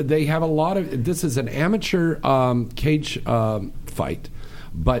 Now, they have a lot of, this is an amateur cage fight.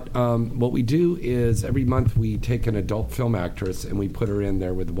 But what we do is every month we take an adult film actress and we put her in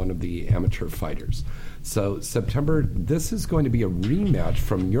there with one of the amateur fighters. So September, this is going to be a rematch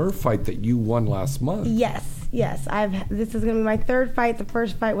from your fight that you won last month. Yes. This is going to be my 3rd fight. The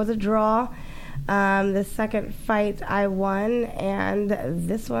first fight was a draw. The second fight I won, and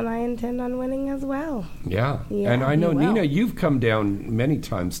this one I intend on winning as well. Yeah. And I know, Nina, you've come down many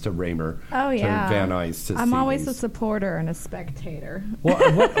times to Raymer. Oh, yeah. To Van Nuys to I'm see always these. a supporter and a spectator. Well,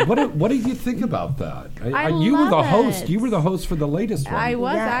 what did you think about that? You were the host. it. You were the host for the latest one. I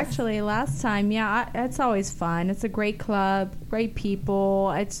was actually last time. Yeah, it's always fun. It's a great club, great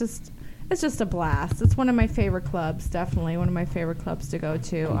people. It's just a blast. It's one of my favorite clubs, definitely one of my favorite clubs to go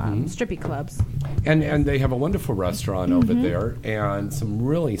to, strippy clubs. And they have a wonderful restaurant over there and some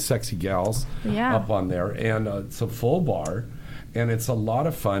really sexy gals up on there. And it's a full bar, and it's a lot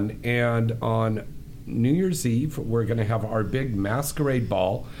of fun. And on New Year's Eve, we're going to have our big masquerade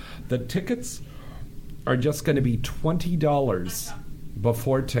ball. The tickets are just going to be $20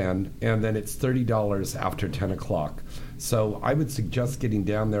 before 10, and then it's $30 after 10 o'clock. So I would suggest getting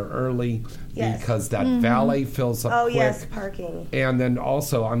down there early because that valet fills up quick. Oh, yes, parking. And then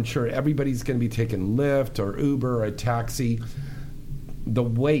also, I'm sure everybody's going to be taking Lyft or Uber or a taxi. The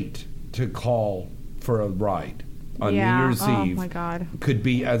wait to call for a ride on New Year's Eve my God. could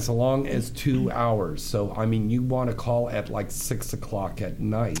be as long as 2 hours. So, I mean, you want to call at like 6 o'clock at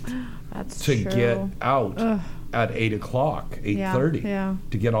night. That's to true. get out Ugh. at 8 o'clock, 8:30, Yeah.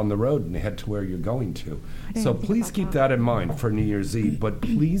 to get on the road and head to where you're going to. didn't So think please about keep that in mind for New Year's Eve. But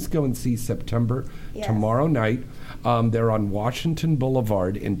please go and see September Yes. tomorrow night. They're on Washington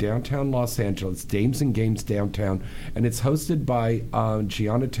Boulevard in downtown Los Angeles, Dames and Games downtown, and it's hosted by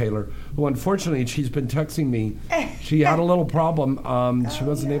Gianna Taylor, who unfortunately, she's been texting me. She had a little problem. She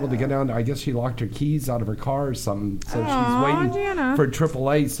wasn't able to get down. I guess she locked her keys out of her car or something. So Aw, she's waiting Gianna. for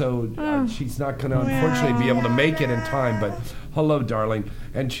AAA. So she's not going to unfortunately be able to make it in time. But hello, darling.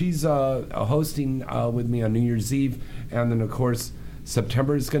 And she's hosting with me on New Year's Eve, and then of course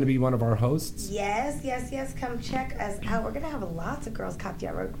September is going to be one of our hosts. Yes. Come check us out. We're going to have lots of girls.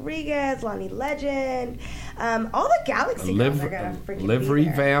 Katia Rodriguez, Lonnie Legend, all the Galaxy girls are going to freaking Live be there.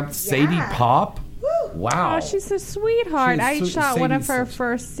 revamped. Sadie Yeah. Pop. Wow. Oh, she's a sweetheart. She's I so- shot one of Sadie's her such-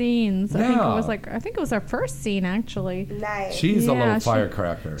 first scenes. Yeah. I think it was her first scene actually. Nice. She's a little she-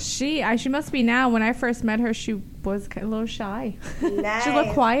 firecracker. She must be now. When I first met her, she was a little shy. Nice. She was a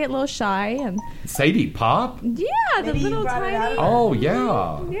little quiet, a little shy, and Sadie Pop? yeah, the Maybe you little brought it tiny. out. Oh,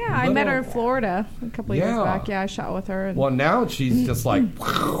 yeah. Yeah, I met her in Florida a couple of years Yeah. back. Yeah, I shot with her. And Well, now she's just like,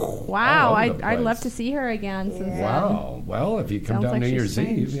 wow, all over the I'd love place. to see her again. Since wow. Well, if you come Sounds down like New she's Year's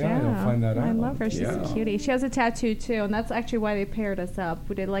changed. Eve, you'll find that out. I love her. She's Yeah. a cutie. She has a tattoo too, and that's actually why they paired us up.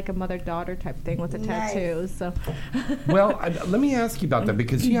 We did like a mother-daughter type thing with the Nice. tattoos. So, Well, let me ask you about that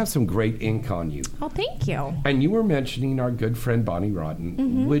because you have some great ink on you. oh, thank you. And you were mentioning our good friend Bonnie Rodden.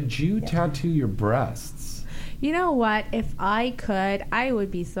 Mm-hmm. Would you tattoo your breasts? You know what? If I could, I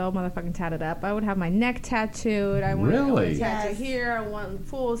would be so motherfucking tatted up. I would have my neck tattooed. I want Really? a tattoo Yes. here. I want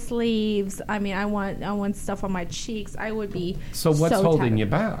full sleeves. I mean, I want stuff on my cheeks. I would be. So what's so holding tatted. you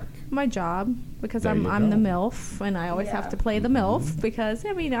back? My job, because There I'm you the go. MILF, and I always have to play the MILF because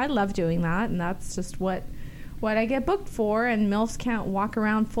I mean I love doing that, and that's just what I get booked for. And MILFs can't walk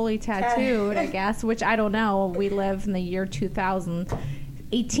around fully tattooed, I guess, which I don't know. We live in the year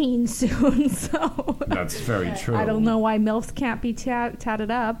 2018 soon, so That's very true. I don't know why MILFs can't be tatted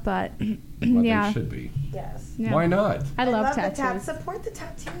up, but Well, yeah. they should be. Yes. Yeah. Why not? I love the tattoos. Support the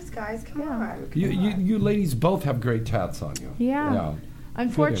tattoos, guys. Come on. You ladies both have great tats on you. Yeah.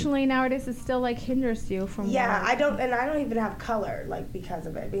 Unfortunately, nowadays it still like hinders you from. Yeah, work. I don't even have color like because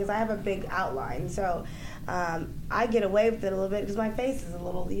of it because I have a big outline, so I get away with it a little bit because my face is a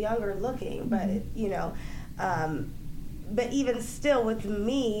little younger looking, but you know. But even still, with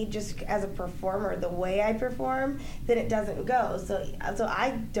me, just as a performer, the way I perform, then it doesn't go. So I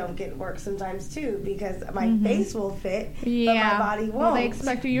don't get work sometimes too because my face will fit, but my body won't. Well, they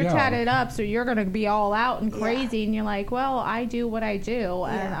expect you. You're tatted up, so you're gonna be all out and crazy, and you're like, well, I do what I do,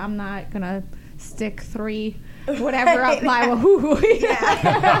 and I'm not gonna stick 3 whatever up my wahoo just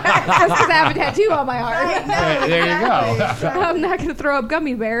because I have a tattoo on my arm. There you go. I'm not gonna throw up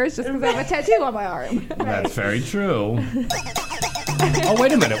gummy bears just because I have a tattoo on my arm. That's very true. Oh,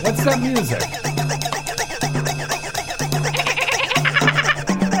 wait a minute. What's that music?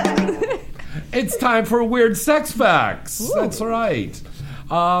 It's time for Weird Sex Facts. Ooh. That's right.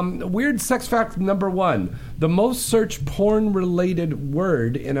 Weird Sex Fact number 1. The most searched porn-related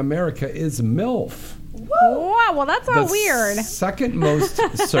word in America is MILF. Wow, well, that's not The weird. Second most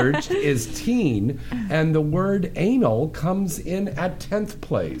searched is teen, and the word anal comes in at 10th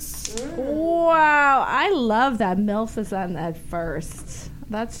place. Wow, I love that MILF is on at first.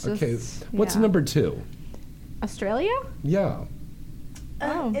 That's just Okay, what's yeah. number 2? Australia? Yeah.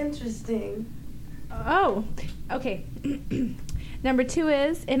 Oh, interesting. Oh, okay. Number 2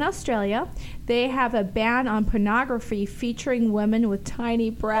 is in Australia, they have a ban on pornography featuring women with tiny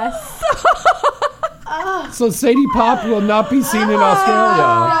breasts. So Sadie Pop will not be seen in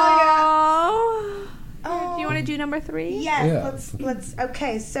Australia. Do you want to do number 3? Yes. Yeah. Let's.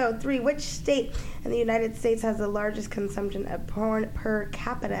 Okay. So 3. Which state in the United States has the largest consumption of porn per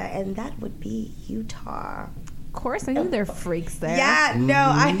capita? And that would be Utah. Of course, I knew they're freaks there. Yeah. No,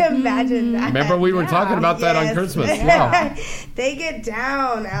 I imagine that. Remember we were talking about that on Yes. Christmas. Yeah. They get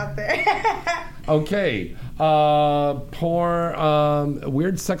down out there. Okay.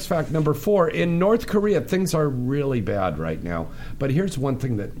 Weird sex fact number 4. In North Korea, things are really bad right now. But here's one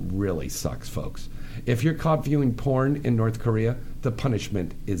thing that really sucks, folks. If you're caught viewing porn in North Korea, the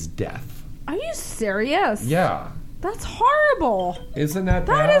punishment is death. Are you serious? Yeah. That's horrible. Isn't that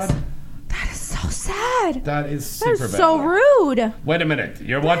That bad? is so sad. That is That super is bad. so rude. Wait a minute.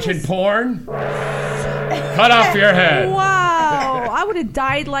 You're watching porn? Cut off your head. Wow. I would have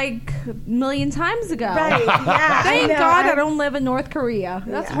died like a million times ago. Right, yeah, Thank I know. God I don't live in North Korea.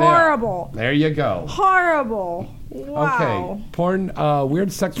 That's Yeah. horrible. There you go. Horrible. Wow. Okay. Porn,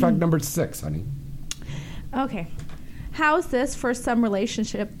 weird sex fact number 6, honey. Okay. How's this for some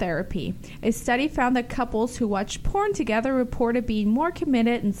relationship therapy? A study found that couples who watch porn together reported being more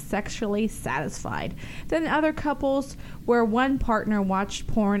committed and sexually satisfied than other couples where one partner watched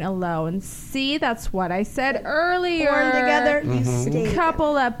porn alone. See, that's what I said earlier. Porn together, you stay.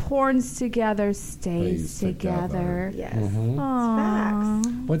 Couple that porns together stays together. Yes. Aww. Facts.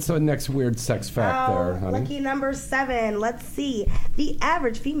 What's the next weird sex fact there, honey? Lucky number 7. Let's see. The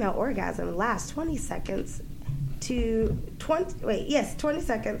average female orgasm lasts 20 seconds to 20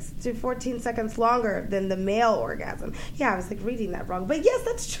 seconds to 14 seconds longer than the male orgasm. Yeah, I was like reading that wrong. But yes,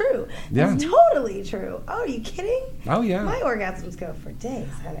 that's true. That's totally true. Oh, are you kidding? Oh, yeah. My orgasms go for days,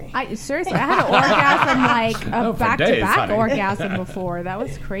 honey. Seriously, I had an orgasm like a for back-to-back days, honey. orgasm before. That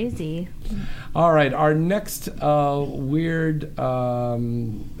was crazy. All right, our next weird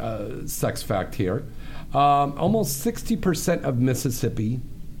sex fact here. Almost 60% of Mississippi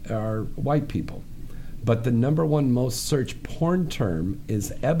are white people. But the number one most searched porn term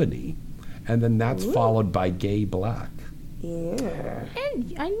is ebony. And then that's followed by gay black. Yeah.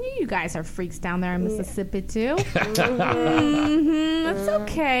 And I knew you guys are freaks down there in Mississippi, too. It's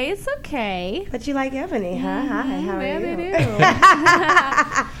okay. It's okay. But you like ebony, huh? Hi, how are you?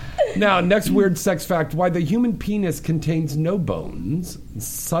 Now, next weird sex fact. Why the human penis contains no bones.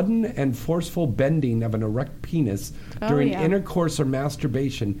 Sudden and forceful bending of an erect penis during intercourse or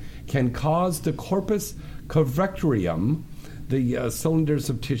masturbation can cause the corpus cavernorum, the cylinders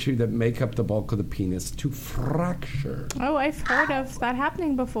of tissue that make up the bulk of the penis, to fracture. Oh, I've heard of that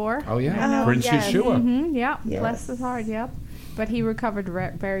happening before. Oh, yeah. Prince Yeshua. Mm-hmm, yeah. Bless his heart, yep. But he recovered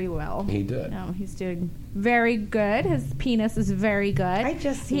very well. He did. No, he's doing very good. His penis is very good.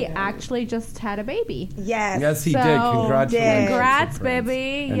 He actually just had a baby. Yes. Yes, he did. Congratulations. Congrats,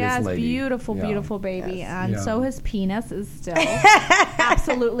 baby. And yes, his lady. beautiful, beautiful baby. Yes. And so his penis is still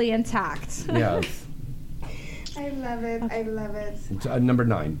absolutely intact. Yes. I love it. I love it. Number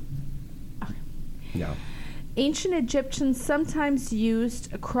 9. Yeah. Ancient Egyptians sometimes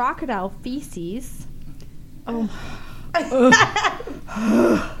used crocodile feces. Oh.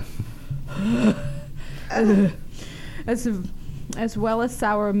 as well as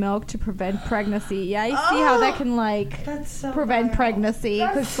sour milk to prevent pregnancy. Yeah, you see how that can prevent pregnancy,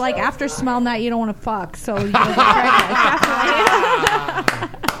 because after smelling that you don't want to fuck, so you don't get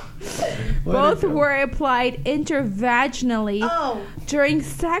pregnant. Both were applied intervaginally during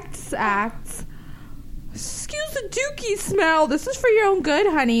sex acts. Excuse the dookie smell. This is for your own good,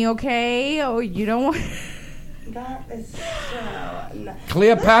 honey, okay? Oh, you don't want... That is so...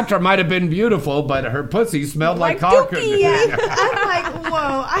 Cleopatra might have been beautiful, but her pussy smelled like cock. Yeah. I'm like,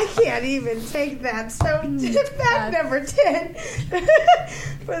 whoa, I can't even take that. So, fact number 10.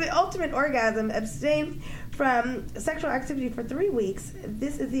 For the ultimate orgasm, abstain from sexual activity for 3 weeks.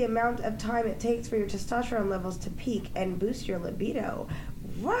 This is the amount of time it takes for your testosterone levels to peak and boost your libido.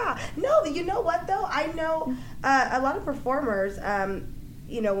 Wow. No, you know what, though? I know a lot of performers...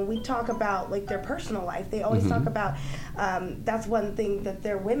 when we talk about their personal life, they always talk about that's one thing that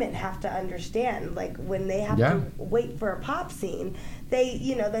their women have to understand. Like when they have to wait for a pop scene,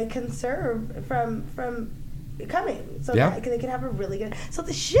 they conserve from coming so that they can have a really good. So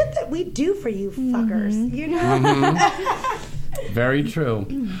the shit that we do for you fuckers, Very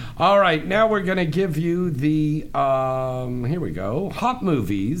true. All right, now we're going to give you the here we go. Hot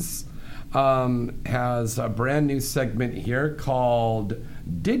Movies has a brand new segment here called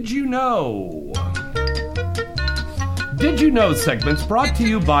Did You Know? Did You Know segments brought to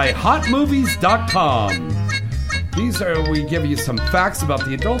you by HotMovies.com. These are, we give you some facts about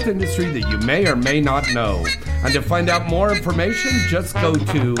the adult industry that you may or may not know. And to find out more information, just go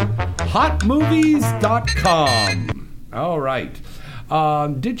to HotMovies.com. All right.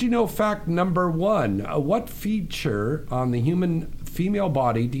 Did you know fact number 1? What feature on the human female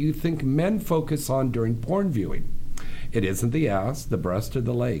body do you think men focus on during porn viewing? It isn't the ass, the breast, or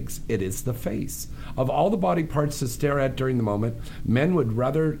the legs. It is the face. Of all the body parts to stare at during the moment, men would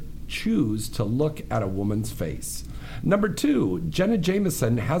rather choose to look at a woman's face. Number 2, Jenna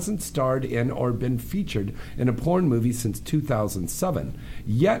Jameson hasn't starred in or been featured in a porn movie since 2007.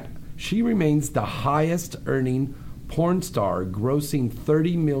 Yet, she remains the highest earning porn star, grossing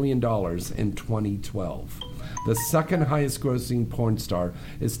 $30 million in 2012. The second highest grossing porn star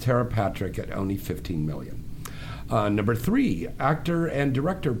is Tara Patrick at only $15 million. Number 3, actor and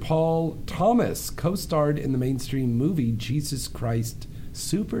director Paul Thomas co-starred in the mainstream movie Jesus Christ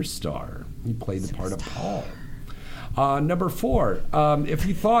Superstar. He played the part of Paul. Number 4, if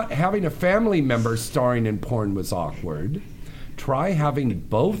you thought having a family member starring in porn was awkward, try having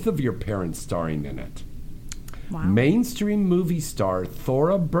both of your parents starring in it. Mainstream movie star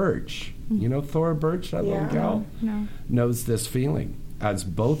Thora Birch. You know Thora Birch, that little gal? No. Knows this feeling, as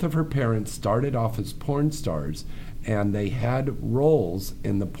both of her parents started off as porn stars, and they had roles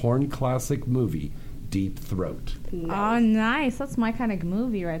in the porn classic movie Deep Throat. Oh, nice. That's my kind of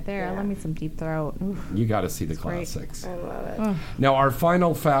movie right there. I love me some Deep Throat. Oof. You got to see the It's great. classics. I love it. Ugh. Now, our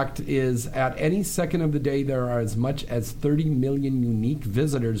final fact is at any second of the day, there are as much as 30 million unique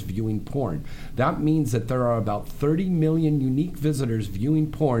visitors viewing porn. That means that there are about 30 million unique visitors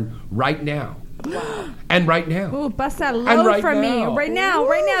viewing porn right now. And right now. Ooh, bust that And load right for me. now. Right now.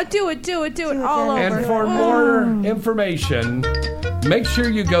 Right now. Do it all over. And for more information, make sure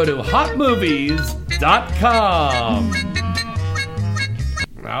you go to hotmovies.com.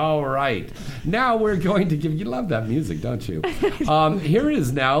 All right. Now we're going to give you love that music, don't you? Here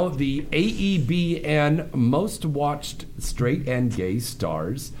is now the AEBN most watched straight and gay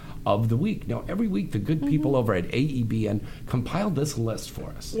stars of the week. Now, every week, the good people over at AEBN compile this list for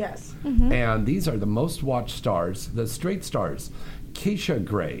us. Yes. And these are the most watched stars, the straight stars. Keisha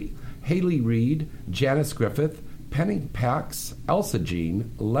Gray, Haley Reid, Janice Griffith, Penny Pax, Elsa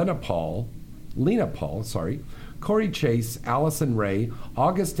Jean, Lena Paul, Corey Chase, Allison Ray,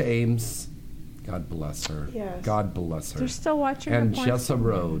 Augusta Ames, God bless her. Yes. God bless her. They're still watching And her porn. Jessa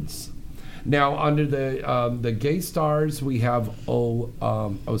Rhodes. Now, under the gay stars, we have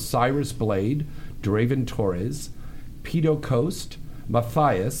Osiris Blade, Draven Torres, Pito Coast,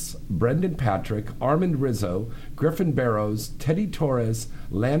 Matthias, Brendan Patrick, Armand Rizzo, Griffin Barrows, Teddy Torres,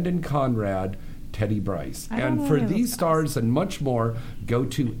 Landon Conrad, Teddy Bryce. I don't And know for any of these those stars and much more, go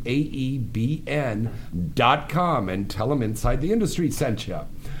to AEBN.com and tell them Inside the Industry sent you.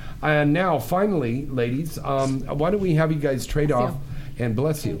 And now, finally, ladies, why don't we have you guys trade off? And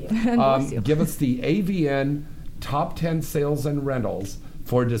bless you. Bless you. Give us the AVN top 10 sales and rentals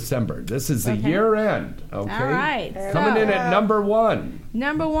for December. This is the year end. Okay. All right. Coming in at number 1.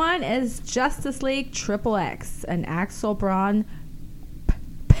 Number 1 is Justice League XXX, an Axel Braun.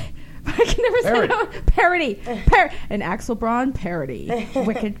 I can never say it. Parody. An Axel Braun parody.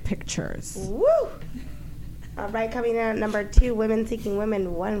 Wicked Pictures. Woo! All right, coming in at number 2, Women Seeking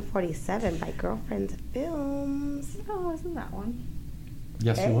Women 147 by Girlfriends Films. Oh, isn't that one?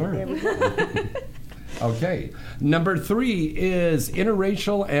 Yes, Hey, you were. there we go. Okay. Number 3 is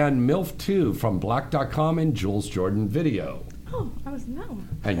Interracial and MILF 2 from Black.com and Jules Jordan Video. Oh, I was in that one.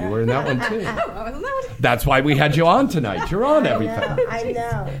 And you were in that one too. Oh, I was in that one. That's why we had you on tonight. You're on everything. I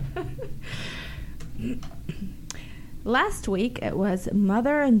know. Last week, it was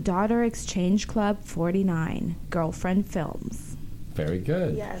Mother and Daughter Exchange Club 49, Girlfriend Films. Very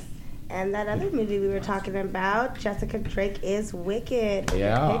good. Yes. And that other movie we were talking about, Jessica Drake is Wicked.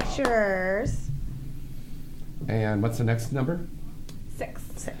 Yeah. Pictures. And what's the next number?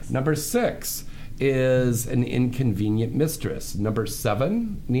 6. Number 6 is An Inconvenient Mistress. Number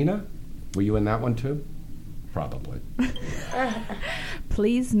 7, Nina, were you in that one too? Probably.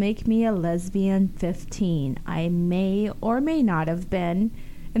 Please Make Me a Lesbian 15. I may or may not have been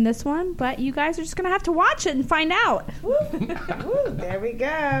in this one, but you guys are just going to have to watch it and find out. Woo, there we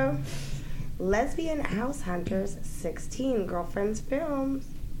go. Lesbian House Hunters 16, Girlfriends Films.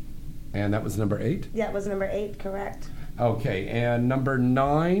 And that was number 8? That was number 8, correct. Okay, and number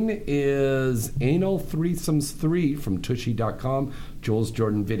 9 is Anal Threesomes 3 from Tushy.com, Jules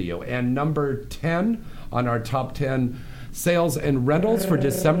Jordan Video. And number 10 on our top 10 sales and rentals for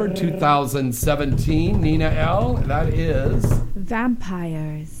December 2017, Nina L., that is...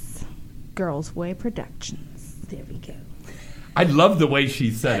 Vampires. Girls Way Productions. There we go. I love the way she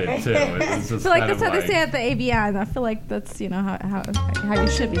said it, too. It was just So like kind that's of how they say at the AVN. I feel like that's, how you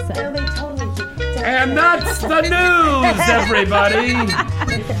should be said. They totally do. And that's the news, everybody.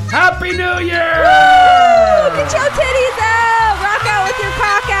 Happy New Year! Woo! Get your titties out! Rock out with your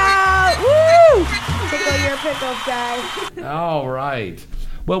cock out! Woo! Tickle your pickles, guys. All right.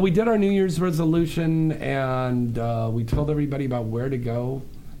 Well, we did our New Year's resolution, and we told everybody about where to go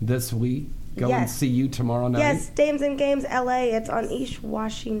this week. Go and see you tomorrow night. Yes, Dames and Games LA. It's on East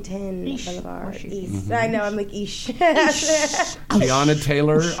Washington Boulevard. East. Mm-hmm. I know, I'm like East. Gianna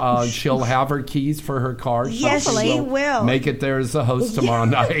Taylor, she'll have her keys for her car. Yes, she will. Make it there as a host tomorrow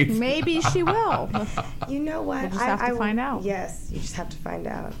night. Maybe she will. You know what? We'll just have to find out. Yes, you just have to find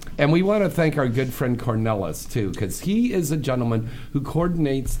out. And we want to thank our good friend Cornelis, too, because he is a gentleman who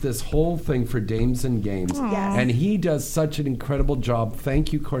coordinates this whole thing for Dames and Games. Yes. And he does such an incredible job.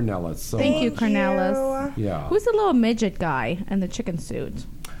 Thank you, Cornelis. So Thank you, Cornelis. Yeah. Who's the little midget guy in the chicken suit?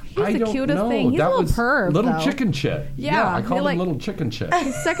 I the don't cutest know. thing. He's That a little was perv, Little though. chicken chit. Yeah, I called him like- Little Chicken Chit.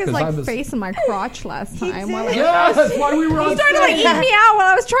 He stuck his 'Cause I like was- face in my crotch last time. While I Yeah, that's why we were on He started to like stage. eat me out while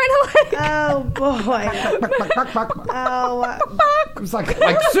I was trying to like. Oh boy. Oh. It was like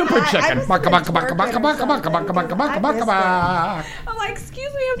super chicken. I'm like,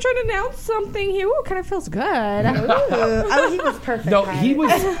 excuse me, I'm trying to announce something here. Ooh, kind of feels good. Oh, he was perfect. No, he was.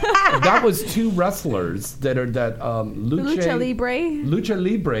 That was two wrestlers that are Lucha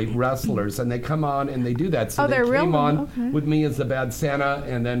Libre wrestlers, and they come on and they do that. So Oh, they they're real? came on Okay. with me as the Bad Santa,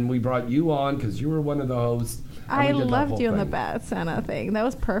 and then we brought you on because you were one of the hosts. and I we did that loved whole you in the thing. Bad Santa thing. That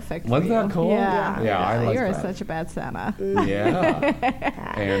was perfect. Wasn't for you. that cool? Yeah, Yeah, I liked you're that. such a bad Santa. Yeah,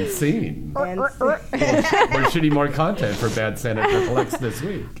 and scene. And We're shooting more content for Bad Santa Triple X this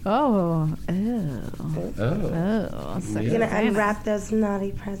week. Oh, Oh, so You're gonna unwrap those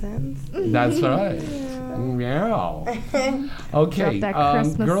naughty presents. that's right. Yeah. Okay, Drop that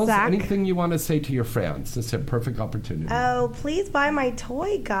Christmas girls. sack. Anything you want to say to your fans? This is a perfect opportunity. Oh, please buy my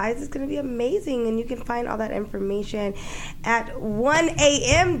toy, guys. It's going to be amazing. And you can find all that information at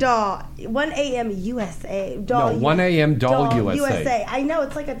 1AM Doll. 1AM USA. Doll. No, 1AM Doll USA. I know,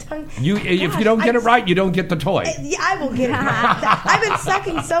 it's like a tongue. If you don't get it right, you don't get the toy. Yeah, I will get it right. I've been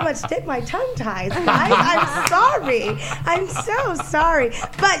sucking so much dick, my tongue ties, guys. I'm sorry. I'm so sorry.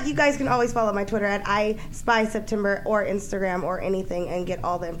 But you guys can always follow my Twitter at iSpySeptember or Instagram or anything and get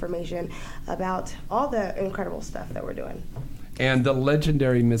all the information about all the incredible stuff that we're doing. And the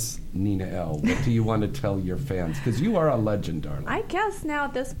legendary Miss Nina L. What do you want to tell your fans? Because you are a legend, darling. I guess now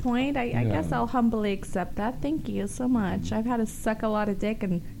at this point, I guess I'll humbly accept that. Thank you so much. I've had to suck a lot of dick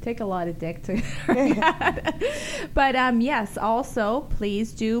and take a lot of dick to. But yes, also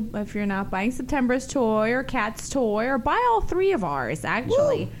please do, if you're not buying September's toy or Kat's toy, or buy all three of ours.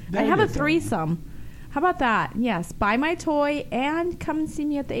 Actually, there I have you a go. threesome. How about that? Yes, buy my toy and come and see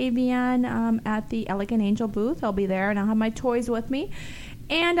me at the AVN at the Elegant Angel booth. I'll be there and I'll have my toys with me.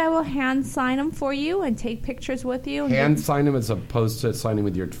 And I will hand sign them for you and take pictures with you. And Hand sign them as opposed to signing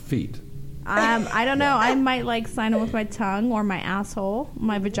with your feet. I don't know. I might like sign them with my tongue or my asshole.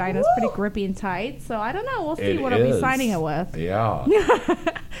 My vagina's pretty grippy and tight. So I don't know. We'll see what I'll be signing it with. Yeah.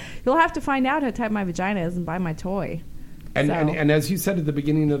 You'll have to find out how tight my vagina is and buy my toy. And, So- and as you said at the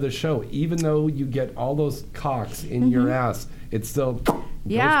beginning of the show, even though you get all those cocks in your Mhm. ass, it still goes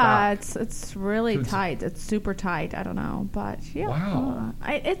Yeah, back. it's really It's- tight. It's super tight. I don't know, but yeah, Wow.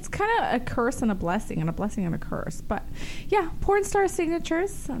 it's kind of a curse and a blessing, and a blessing and a curse. But yeah, Porn Star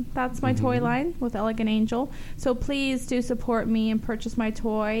Signatures. That's my toy line with Elegant Angel. So please do support me and purchase my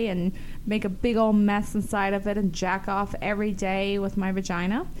toy and make a big old mess inside of it and jack off every day with my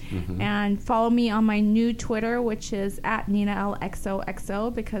vagina. And follow me on my new Twitter, which is at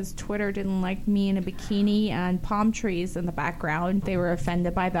NinaLXOXO, because Twitter didn't like me in a bikini and palm trees in the background. They were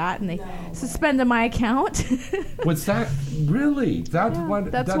offended by that, and they suspended my account. Was that really? That's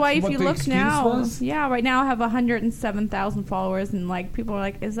Why if what you the look excuse now, was? yeah, right now I have 107,000 followers, and like people are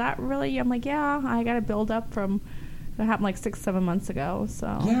like, "Is that really you?" I'm like, "Yeah, I got to build up from." That happened like 6-7 months ago. So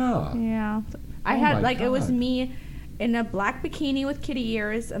yeah. I Oh had my like it was God. me in a black bikini with kitty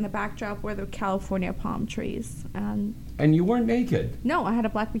ears, and the backdrop were the California palm trees. And And you weren't naked. no, I had a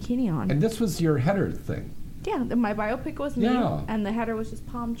black bikini on. And this was your header thing. Yeah, my biopic was me, Yeah. and the header was just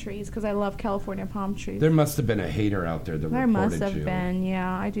palm trees because I love California palm trees. There must have been a hater out there that There reported must have you. been,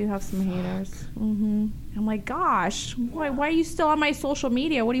 yeah. I do have some haters. I'm like, gosh, why are you still on my social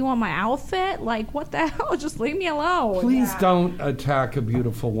media? What do you want, my outfit? Like, what the hell? Just leave me alone. Please don't attack a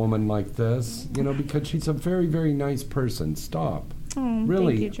beautiful woman like this, because she's a very, very nice person. Stop. Oh,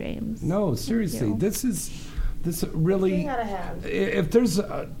 Really. Thank you, James. No, seriously. you. This really. King out of hand. If there's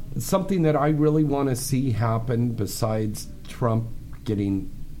something that I really want to see happen besides Trump getting,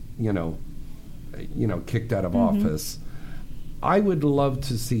 kicked out of office, I would love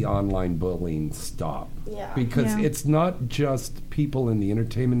to see online bullying stop. Yeah. Because Yeah. it's not just people in the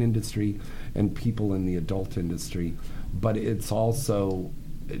entertainment industry and people in the adult industry, but it's also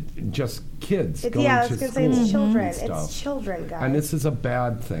just kids going I to was going to school say it's children. and stuff. It's children, guys. And this is a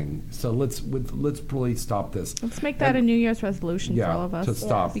bad thing. So let's really stop this. Let's make that a New Year's resolution for all of us. To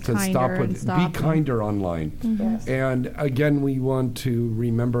stop. Be To kinder stop and with stop. be kinder online. Yes. And again, we want to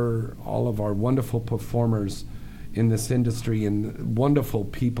remember all of our wonderful performers in this industry and wonderful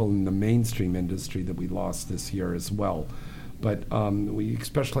people in the mainstream industry that we lost this year as well. But we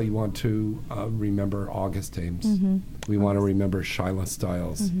especially want to remember August Ames. We want to remember Shyla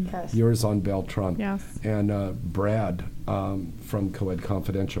Stiles. Yes. Yours on Beltron. Yes. And Brad from Coed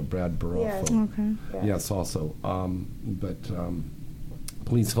Confidential, Brad Barofo. Yes. Okay. Yes, also. But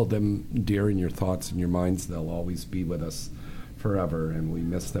please hold them dear in your thoughts and your minds. They'll always be with us forever, and we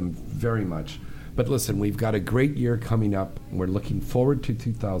miss them very much. But listen, we've got a great year coming up. We're looking forward to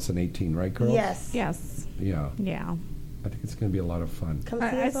 2018, right, girls? Yes. Yes. Yeah. Yeah. I think it's going to be a lot of fun.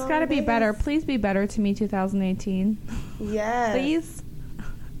 It's got to be better. Please be better to me 2018. Yes. Please.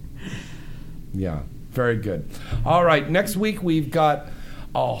 Yeah. Very good. All right. Next week, we've got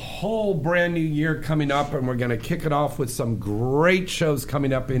a whole brand new year coming up, and we're going to kick it off with some great shows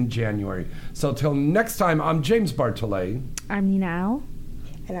coming up in January. So till next time, I'm James Bartolet. I'm Nina Al.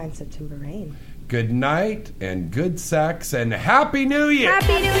 And I'm September Rain. Good night and good sex and Happy New Year!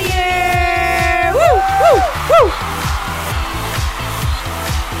 Happy New Year! Woo! Woo! Woo!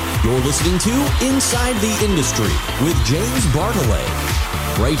 You're listening to Inside the Industry with James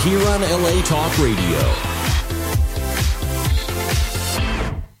Bartolet, right here on LA Talk Radio.